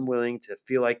 I'm unwilling to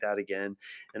feel like that again.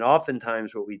 And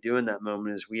oftentimes, what we do in that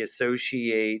moment is we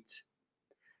associate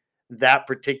that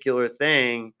particular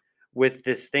thing with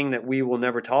this thing that we will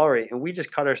never tolerate. And we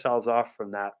just cut ourselves off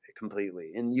from that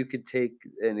completely. And you could take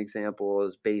an example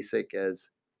as basic as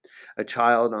a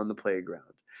child on the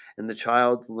playground, and the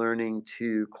child's learning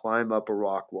to climb up a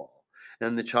rock wall.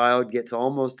 And the child gets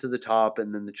almost to the top,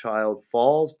 and then the child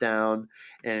falls down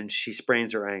and she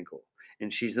sprains her ankle.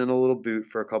 And she's in a little boot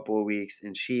for a couple of weeks.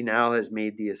 And she now has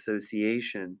made the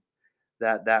association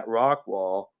that that rock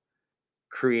wall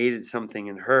created something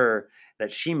in her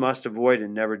that she must avoid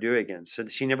and never do again. So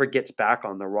she never gets back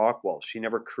on the rock wall. She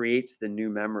never creates the new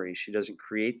memory. She doesn't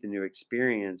create the new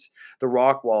experience. The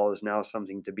rock wall is now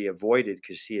something to be avoided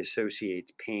because she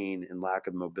associates pain and lack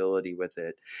of mobility with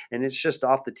it. And it's just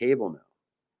off the table now.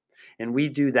 And we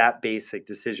do that basic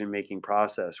decision making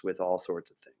process with all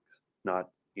sorts of things, not,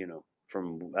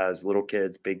 from as little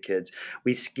kids, big kids.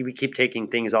 We keep taking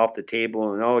things off the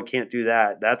table and, oh, I can't do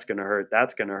that. That's going to hurt.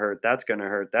 That's going to hurt. That's going to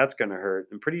hurt. That's going to hurt.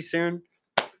 And pretty soon,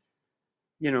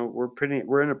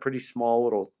 we're in a pretty small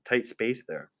little tight space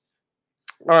there.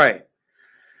 All right.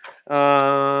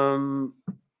 Um,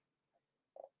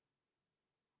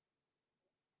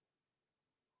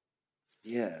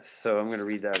 yes. So I'm going to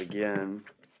read that again.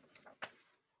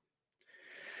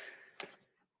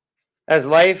 As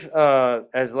life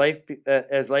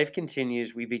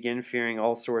continues, we begin fearing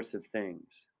all sorts of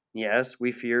things. Yes,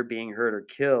 we fear being hurt or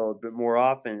killed, but more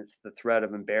often it's the threat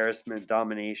of embarrassment,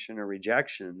 domination, or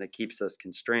rejection that keeps us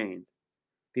constrained.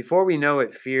 Before we know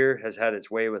it, fear has had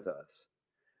its way with us.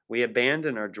 We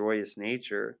abandon our joyous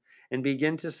nature and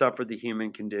begin to suffer the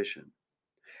human condition.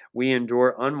 We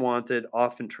endure unwanted,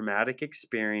 often traumatic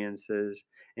experiences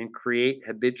and create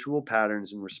habitual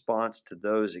patterns in response to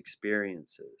those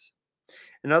experiences.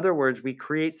 In other words, we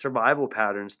create survival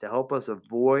patterns to help us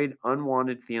avoid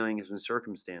unwanted feelings and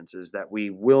circumstances that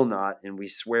we will not and we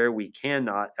swear we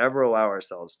cannot ever allow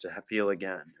ourselves to feel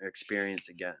again or experience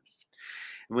again.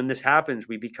 And when this happens,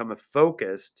 we become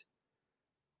focused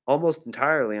almost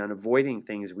entirely on avoiding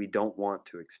things we don't want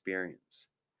to experience.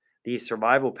 These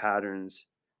survival patterns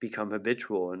become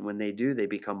habitual, and when they do, they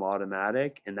become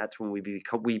automatic, and that's when we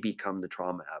become the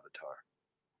trauma avatar.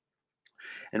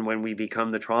 And when we become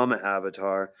the trauma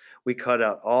avatar, we cut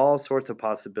out all sorts of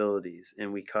possibilities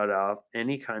and we cut off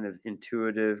any kind of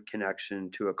intuitive connection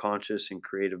to a conscious and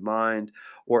creative mind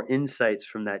or insights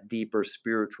from that deeper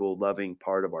spiritual loving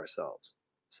part of ourselves.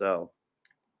 So,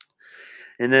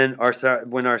 and then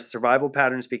when our survival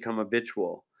patterns become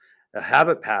habitual, a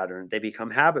habit pattern, they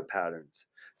become habit patterns.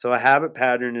 So a habit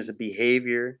pattern is a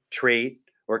behavior, trait,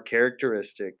 or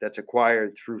characteristic that's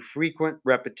acquired through frequent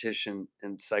repetition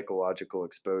and psychological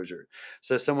exposure.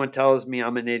 So someone tells me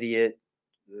I'm an idiot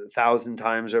 1,000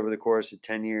 times over the course of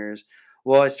 10 years.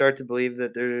 Well, I start to believe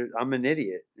that I'm an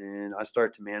idiot, and I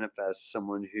start to manifest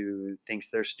someone who thinks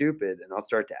they're stupid, and I'll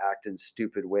start to act in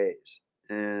stupid ways.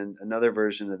 And another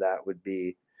version of that would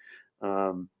be,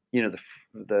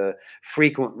 the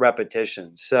frequent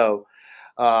repetition. So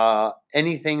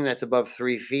anything that's above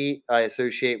 3 feet, I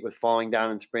associate with falling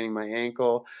down and spraining my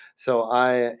ankle. So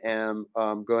I am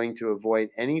going to avoid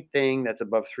anything that's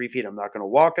above 3 feet. I'm not going to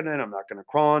walk in it. I'm not going to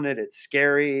crawl in it. It's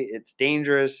scary. It's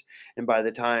dangerous. And by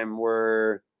the time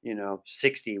we're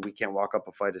 60, we can't walk up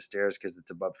a flight of stairs because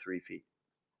it's above 3 feet.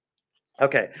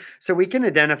 Okay, so we can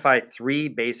identify three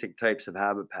basic types of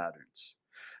habit patterns.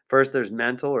 First, there's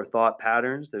mental or thought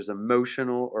patterns, there's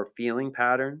emotional or feeling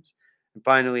patterns, and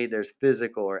finally, there's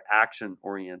physical or action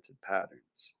oriented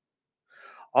patterns.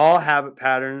 All habit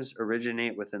patterns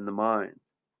originate within the mind.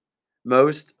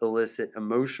 Most elicit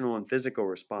emotional and physical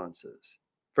responses.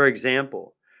 For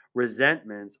example,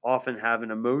 resentments often have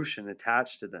an emotion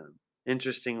attached to them.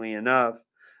 Interestingly enough,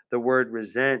 the word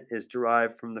resent is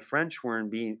derived from the French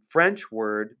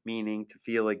word meaning to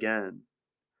feel again.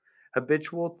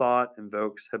 Habitual thought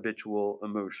invokes habitual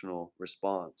emotional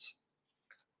response.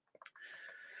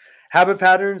 Habit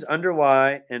patterns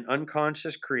underlie an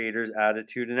unconscious creator's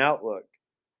attitude and outlook.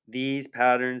 These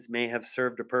patterns may have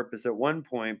served a purpose at one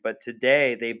point, but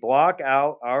today they block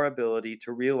out our ability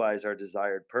to realize our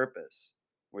desired purpose,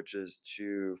 which is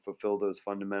to fulfill those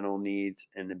fundamental needs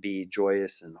and to be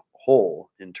joyous and whole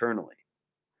internally.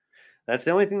 That's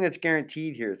the only thing that's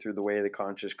guaranteed here through the way of the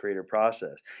conscious creator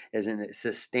process is a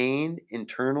sustained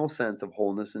internal sense of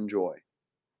wholeness and joy.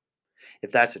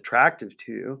 If that's attractive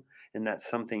to you and that's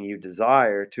something you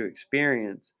desire to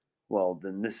experience, well,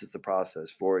 then this is the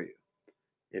process for you.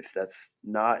 if that's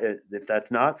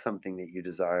not something that you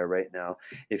desire right now,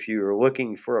 if you are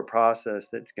looking for a process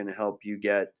that's going to help you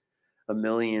get a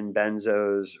million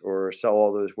benzos or sell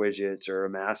all those widgets or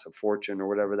amass a fortune or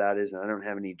whatever that is, and I don't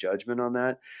have any judgment on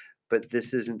that, but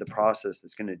this isn't the process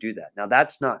that's going to do that. Now,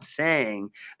 that's not saying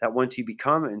that once you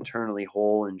become internally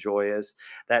whole and joyous,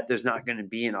 that there's not going to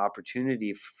be an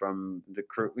opportunity from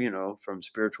from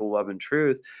spiritual love and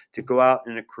truth to go out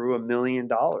and accrue $1 million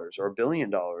or $1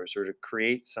 billion or to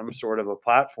create some sort of a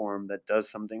platform that does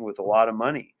something with a lot of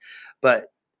money. But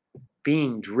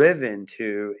being driven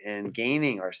to and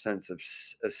gaining our sense of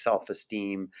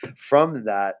self-esteem from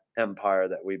that empire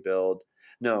that we build.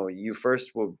 No, you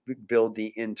first will build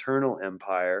the internal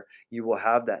empire. You will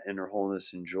have that inner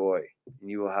wholeness and joy, and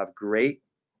you will have great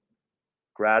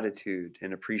gratitude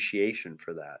and appreciation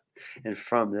for that. And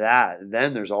from that,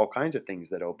 then there's all kinds of things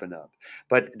that open up,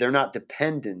 but they're not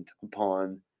dependent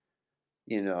upon,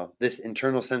 this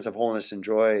internal sense of wholeness and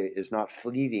joy is not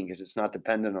fleeting because it's not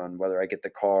dependent on whether I get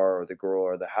the car or the girl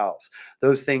or the house.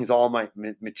 Those things all might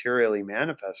materially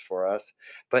manifest for us,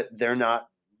 but they're not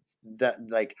that,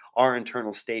 like, our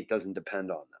internal state doesn't depend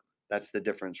on them. That's the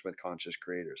difference with conscious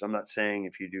creators. I'm not saying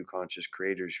if you do conscious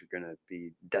creators, you're going to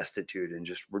be destitute and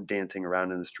just we're dancing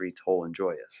around in the streets whole and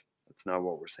joyous. That's not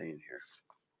what we're saying here.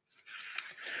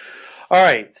 All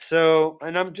right. So,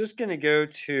 and I'm just going to go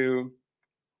to,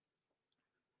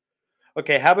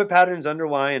 okay, habit patterns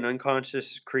underlie an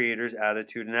unconscious creator's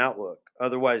attitude and outlook,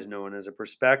 otherwise known as a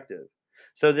perspective.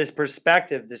 So, this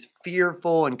perspective, this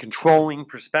fearful and controlling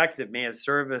perspective, may have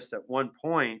served us at one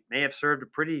point, may have served a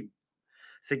pretty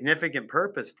significant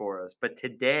purpose for us. But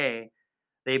today,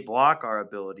 they block our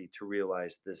ability to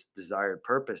realize this desired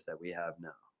purpose that we have now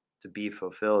to be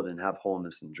fulfilled and have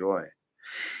wholeness and joy.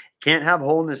 Can't have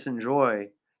wholeness and joy.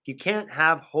 You can't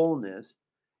have wholeness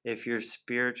if you're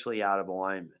spiritually out of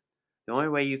alignment. The only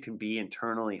way you can be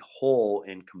internally whole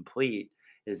and complete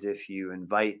is if you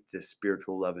invite this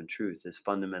spiritual love and truth, this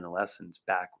fundamental essence,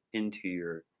 back into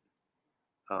your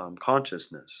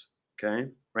consciousness. Okay.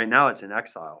 Right now, it's in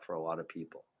exile for a lot of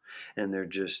people. And they're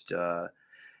just,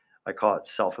 I call it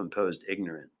self imposed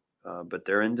ignorant. But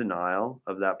they're in denial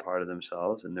of that part of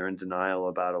themselves and they're in denial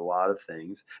about a lot of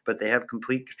things, but they have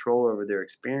complete control over their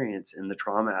experience and the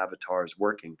trauma avatar is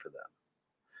working for them.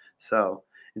 So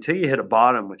until you hit a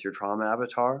bottom with your trauma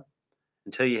avatar,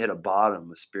 until you hit a bottom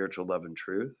with spiritual love and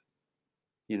truth,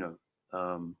 you know,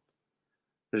 um,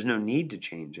 there's no need to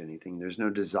change anything. There's no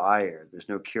desire. There's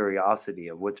no curiosity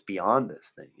of what's beyond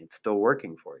this thing. It's still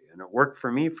working for you. And it worked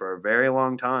for me for a very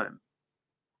long time.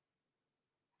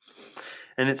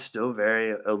 And it's still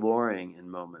very alluring in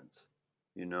moments,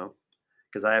 you know,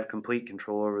 because I have complete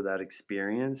control over that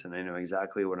experience and I know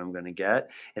exactly what I'm going to get.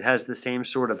 It has the same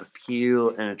sort of appeal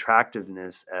and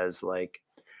attractiveness as like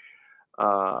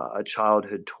a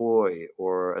childhood toy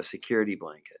or a security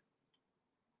blanket.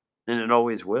 And it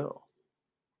always will.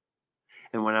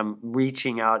 And when I'm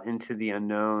reaching out into the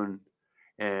unknown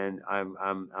and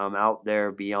I'm out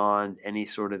there beyond any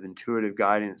sort of intuitive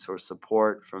guidance or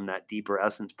support from that deeper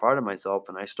essence part of myself,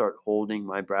 and I start holding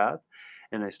my breath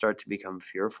and I start to become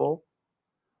fearful,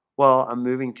 well, I'm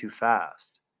moving too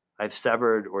fast. I've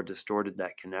severed or distorted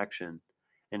that connection.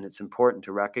 And it's important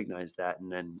to recognize that and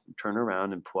then turn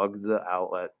around and plug the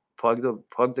outlet, plug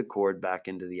the cord back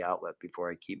into the outlet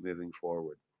before I keep moving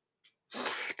forward.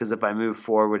 Because if I move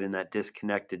forward in that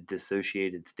disconnected,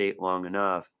 dissociated state long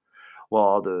enough, well,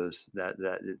 all those that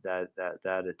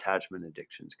attachment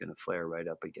addiction is going to flare right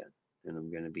up again, and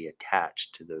I'm going to be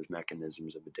attached to those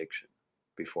mechanisms of addiction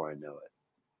before I know it.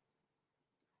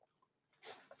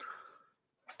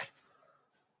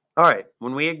 All right.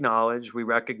 When we acknowledge, we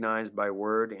recognize by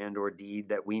word and or deed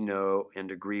that we know and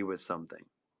agree with something.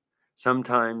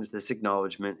 Sometimes this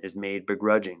acknowledgement is made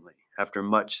begrudgingly after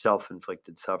much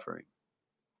self-inflicted suffering.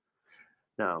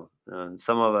 Now,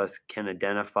 some of us can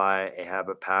identify a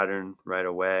habit pattern right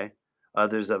away.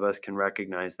 Others of us can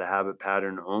recognize the habit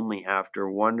pattern only after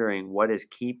wondering what is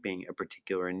keeping a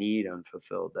particular need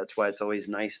unfulfilled. That's why it's always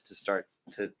nice to start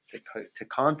to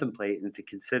contemplate and to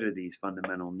consider these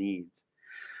fundamental needs.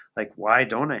 Like, why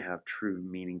don't I have true,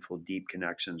 meaningful, deep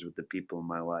connections with the people in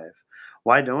my life?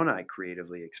 Why don't I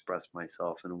creatively express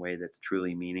myself in a way that's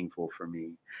truly meaningful for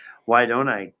me? Why don't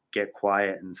I get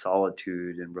quiet in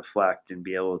solitude and reflect and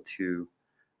be able to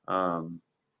um,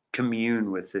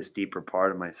 commune with this deeper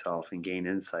part of myself and gain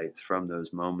insights from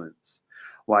those moments?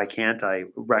 Why can't I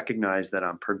recognize that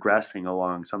I'm progressing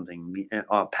along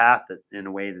a path that, in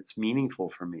a way that's meaningful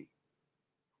for me?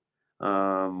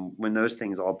 When those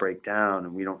things all break down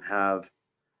and we don't have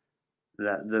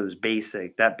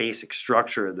that basic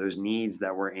structure, those needs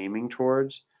that we're aiming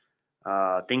towards,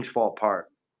 things fall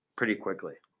apart pretty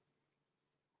quickly.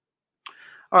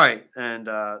 All right. And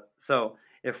so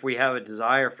if we have a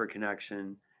desire for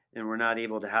connection and we're not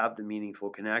able to have the meaningful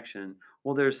connection,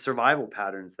 well, there's survival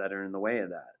patterns that are in the way of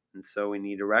that. And so we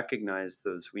need to recognize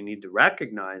those. We need to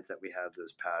recognize that we have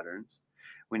those patterns.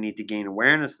 We need to gain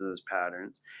awareness of those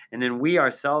patterns. And then we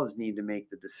ourselves need to make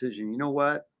the decision, you know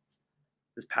what?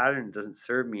 This pattern doesn't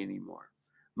serve me anymore.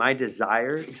 My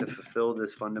desire to fulfill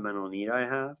this fundamental need I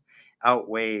have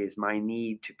outweighs my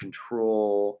need to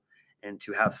control and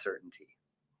to have certainty.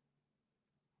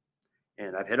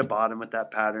 And I've hit a bottom with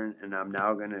that pattern, and I'm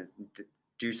now going to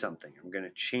do something. I'm going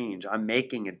to change. I'm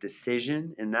making a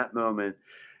decision in that moment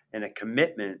and a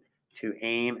commitment to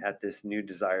aim at this new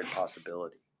desired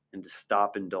possibility and to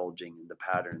stop indulging in the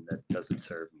pattern that doesn't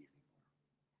serve me.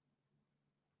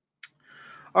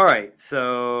 All right.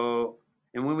 So,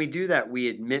 and when we do that, we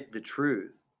admit the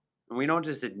truth. And we don't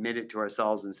just admit it to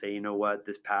ourselves and say, you know what,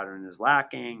 this pattern is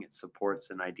lacking. It supports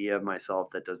an idea of myself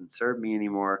that doesn't serve me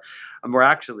anymore. And we're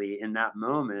actually in that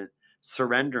moment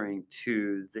surrendering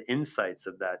to the insights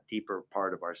of that deeper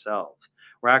part of ourselves.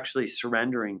 We're actually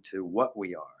surrendering to what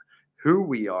we are. Who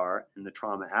we are in the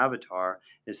trauma avatar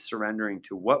is surrendering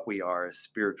to what we are as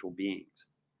spiritual beings.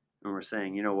 And we're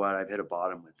saying, you know what, I've hit a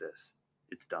bottom with this.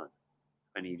 It's done.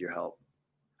 I need your help.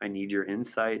 I need your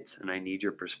insights and I need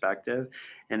your perspective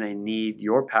and I need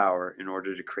your power in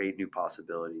order to create new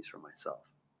possibilities for myself.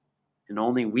 And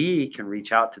only we can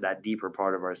reach out to that deeper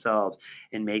part of ourselves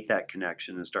and make that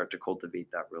connection and start to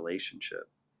cultivate that relationship.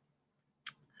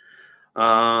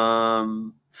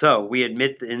 So we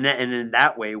admit in that, and in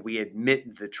that way, we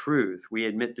admit the truth. We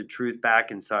admit the truth back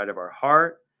inside of our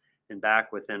heart and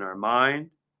back within our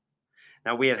mind.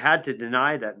 Now, we have had to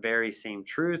deny that very same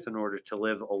truth in order to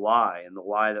live a lie. And the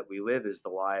lie that we live is the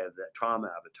lie of that trauma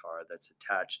avatar that's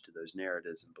attached to those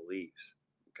narratives and beliefs.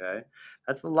 Okay.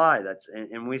 That's the lie.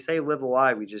 And when we say live a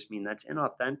lie, we just mean that's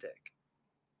inauthentic.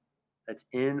 That's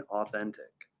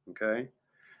inauthentic. Okay.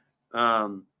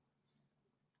 Um,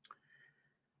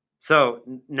 so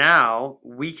now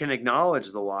we can acknowledge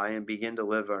the lie and begin to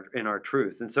live in our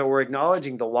truth. And so we're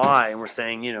acknowledging the lie and we're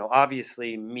saying, you know,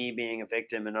 obviously me being a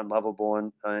victim and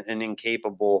unlovable and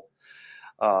incapable,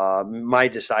 my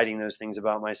deciding those things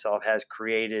about myself has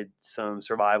created some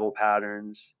survival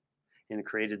patterns and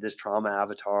created this trauma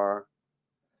avatar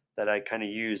that I kind of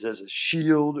use as a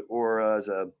shield or as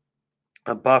a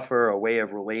buffer, a way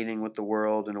of relating with the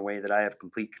world in a way that I have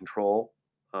complete control.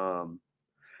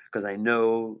 Because I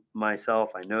know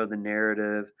myself, I know the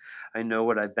narrative, I know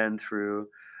what I've been through.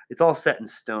 It's all set in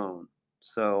stone.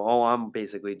 So all I'm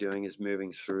basically doing is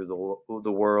moving through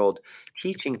the world,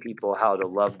 teaching people how to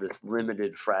love this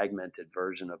limited, fragmented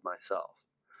version of myself,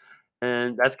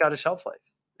 and that's got a shelf life.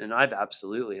 And I've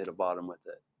absolutely hit a bottom with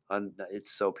it.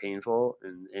 It's so painful,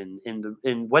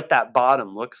 and what that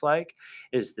bottom looks like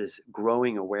is this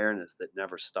growing awareness that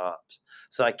never stops.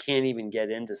 So I can't even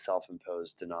get into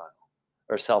self-imposed denial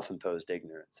or self-imposed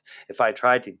ignorance. If I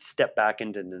tried to step back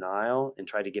into denial and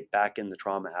try to get back in the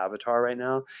trauma avatar right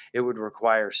now, it would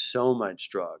require so much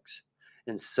drugs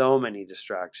and so many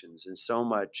distractions and so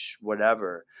much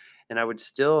whatever. And I would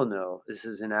still know this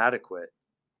is inadequate.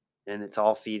 And it's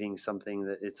all feeding this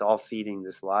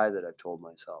lie that I've told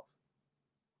myself.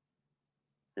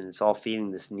 And it's all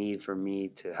feeding this need for me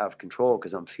to have control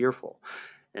because I'm fearful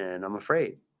and I'm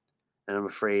afraid. And I'm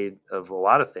afraid of a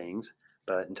lot of things.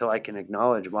 But until I can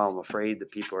acknowledge, well, I'm afraid that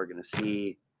people are going to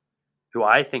see who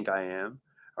I think I am,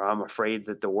 or I'm afraid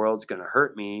that the world's going to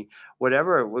hurt me,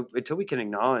 whatever, until we can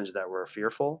acknowledge that we're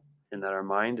fearful and that our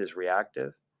mind is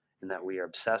reactive and that we are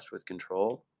obsessed with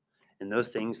control and those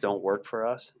things don't work for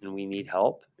us and we need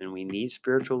help and we need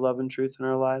spiritual love and truth in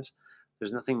our lives,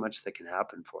 there's nothing much that can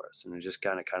happen for us. And we just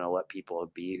kind of let people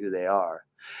be who they are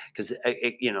because,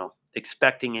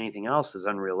 expecting anything else is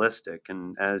unrealistic.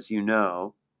 And as you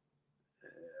know,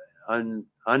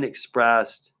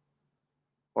 unexpressed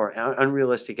or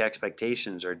unrealistic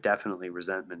expectations are definitely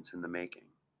resentments in the making.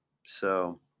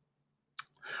 So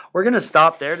we're going to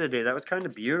stop there today. That was kind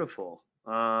of beautiful.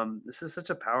 This is such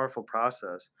a powerful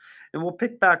process. And we'll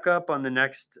pick back up on the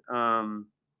next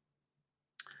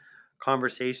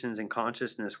conversations and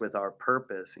consciousness with our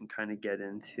purpose and kind of get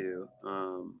into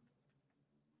a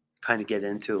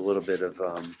little bit of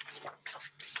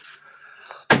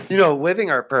living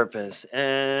our purpose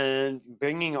and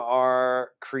bringing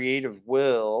our creative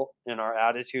will and our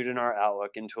attitude and our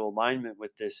outlook into alignment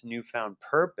with this newfound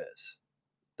purpose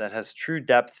that has true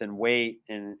depth and weight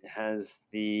and has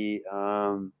the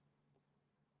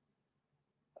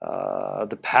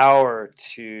the power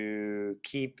to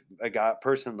keep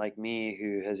person like me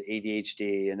who has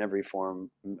ADHD in every form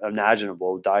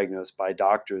imaginable, diagnosed by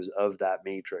doctors of that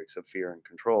matrix of fear and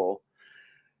control,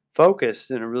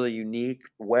 focused in a really unique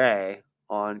way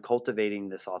on cultivating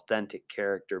this authentic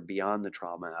character beyond the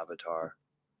trauma avatar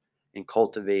and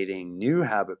cultivating new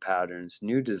habit patterns,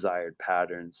 new desired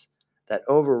patterns that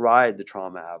override the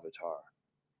trauma avatar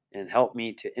and help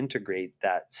me to integrate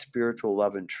that spiritual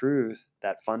love and truth,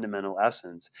 that fundamental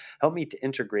essence, help me to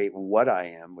integrate what I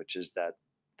am, which is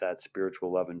that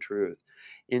spiritual love and truth,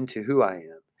 into who I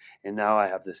am. And now I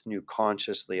have this new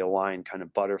consciously aligned kind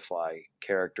of butterfly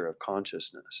character of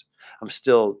consciousness. I'm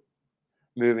still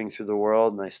moving through the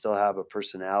world and I still have a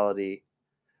personality,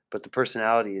 but the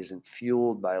personality isn't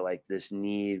fueled by like this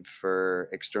need for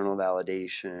external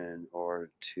validation or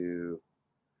to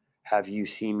have you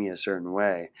see me a certain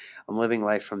way. I'm living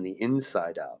life from the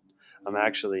inside out. I'm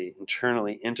actually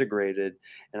internally integrated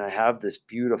and I have this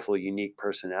beautiful, unique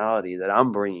personality that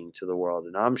I'm bringing to the world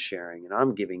and I'm sharing and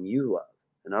I'm giving you love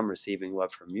and I'm receiving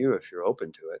love from you if you're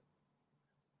open to it.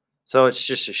 So it's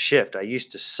just a shift. I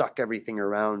used to suck everything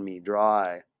around me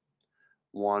dry,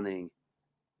 wanting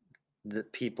the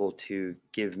people to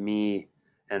give me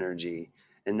energy.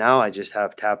 And now I just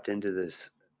have tapped into this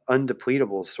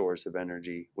undepletable source of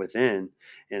energy within,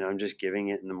 and I'm just giving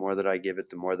it. And the more that I give it,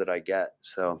 the more that I get.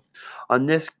 So, on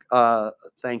this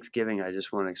Thanksgiving, I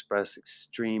just want to express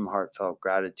extreme heartfelt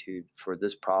gratitude for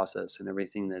this process and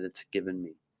everything that it's given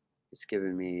me. It's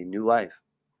given me new life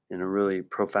in a really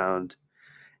profound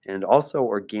and also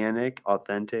organic,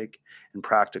 authentic, and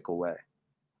practical way.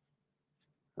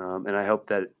 And I hope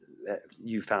that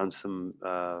you found some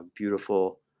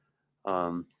beautiful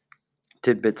um,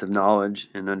 tidbits of knowledge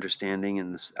and understanding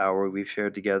in this hour we've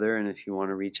shared together. And if you want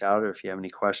to reach out or if you have any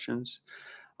questions,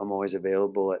 I'm always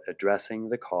available at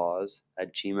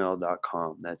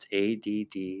addressingthecause@gmail.com. That's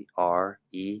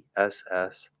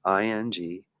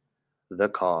ADDRESSING, the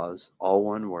cause, all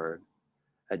one word,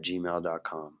 at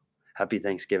gmail.com. Happy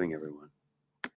Thanksgiving, everyone.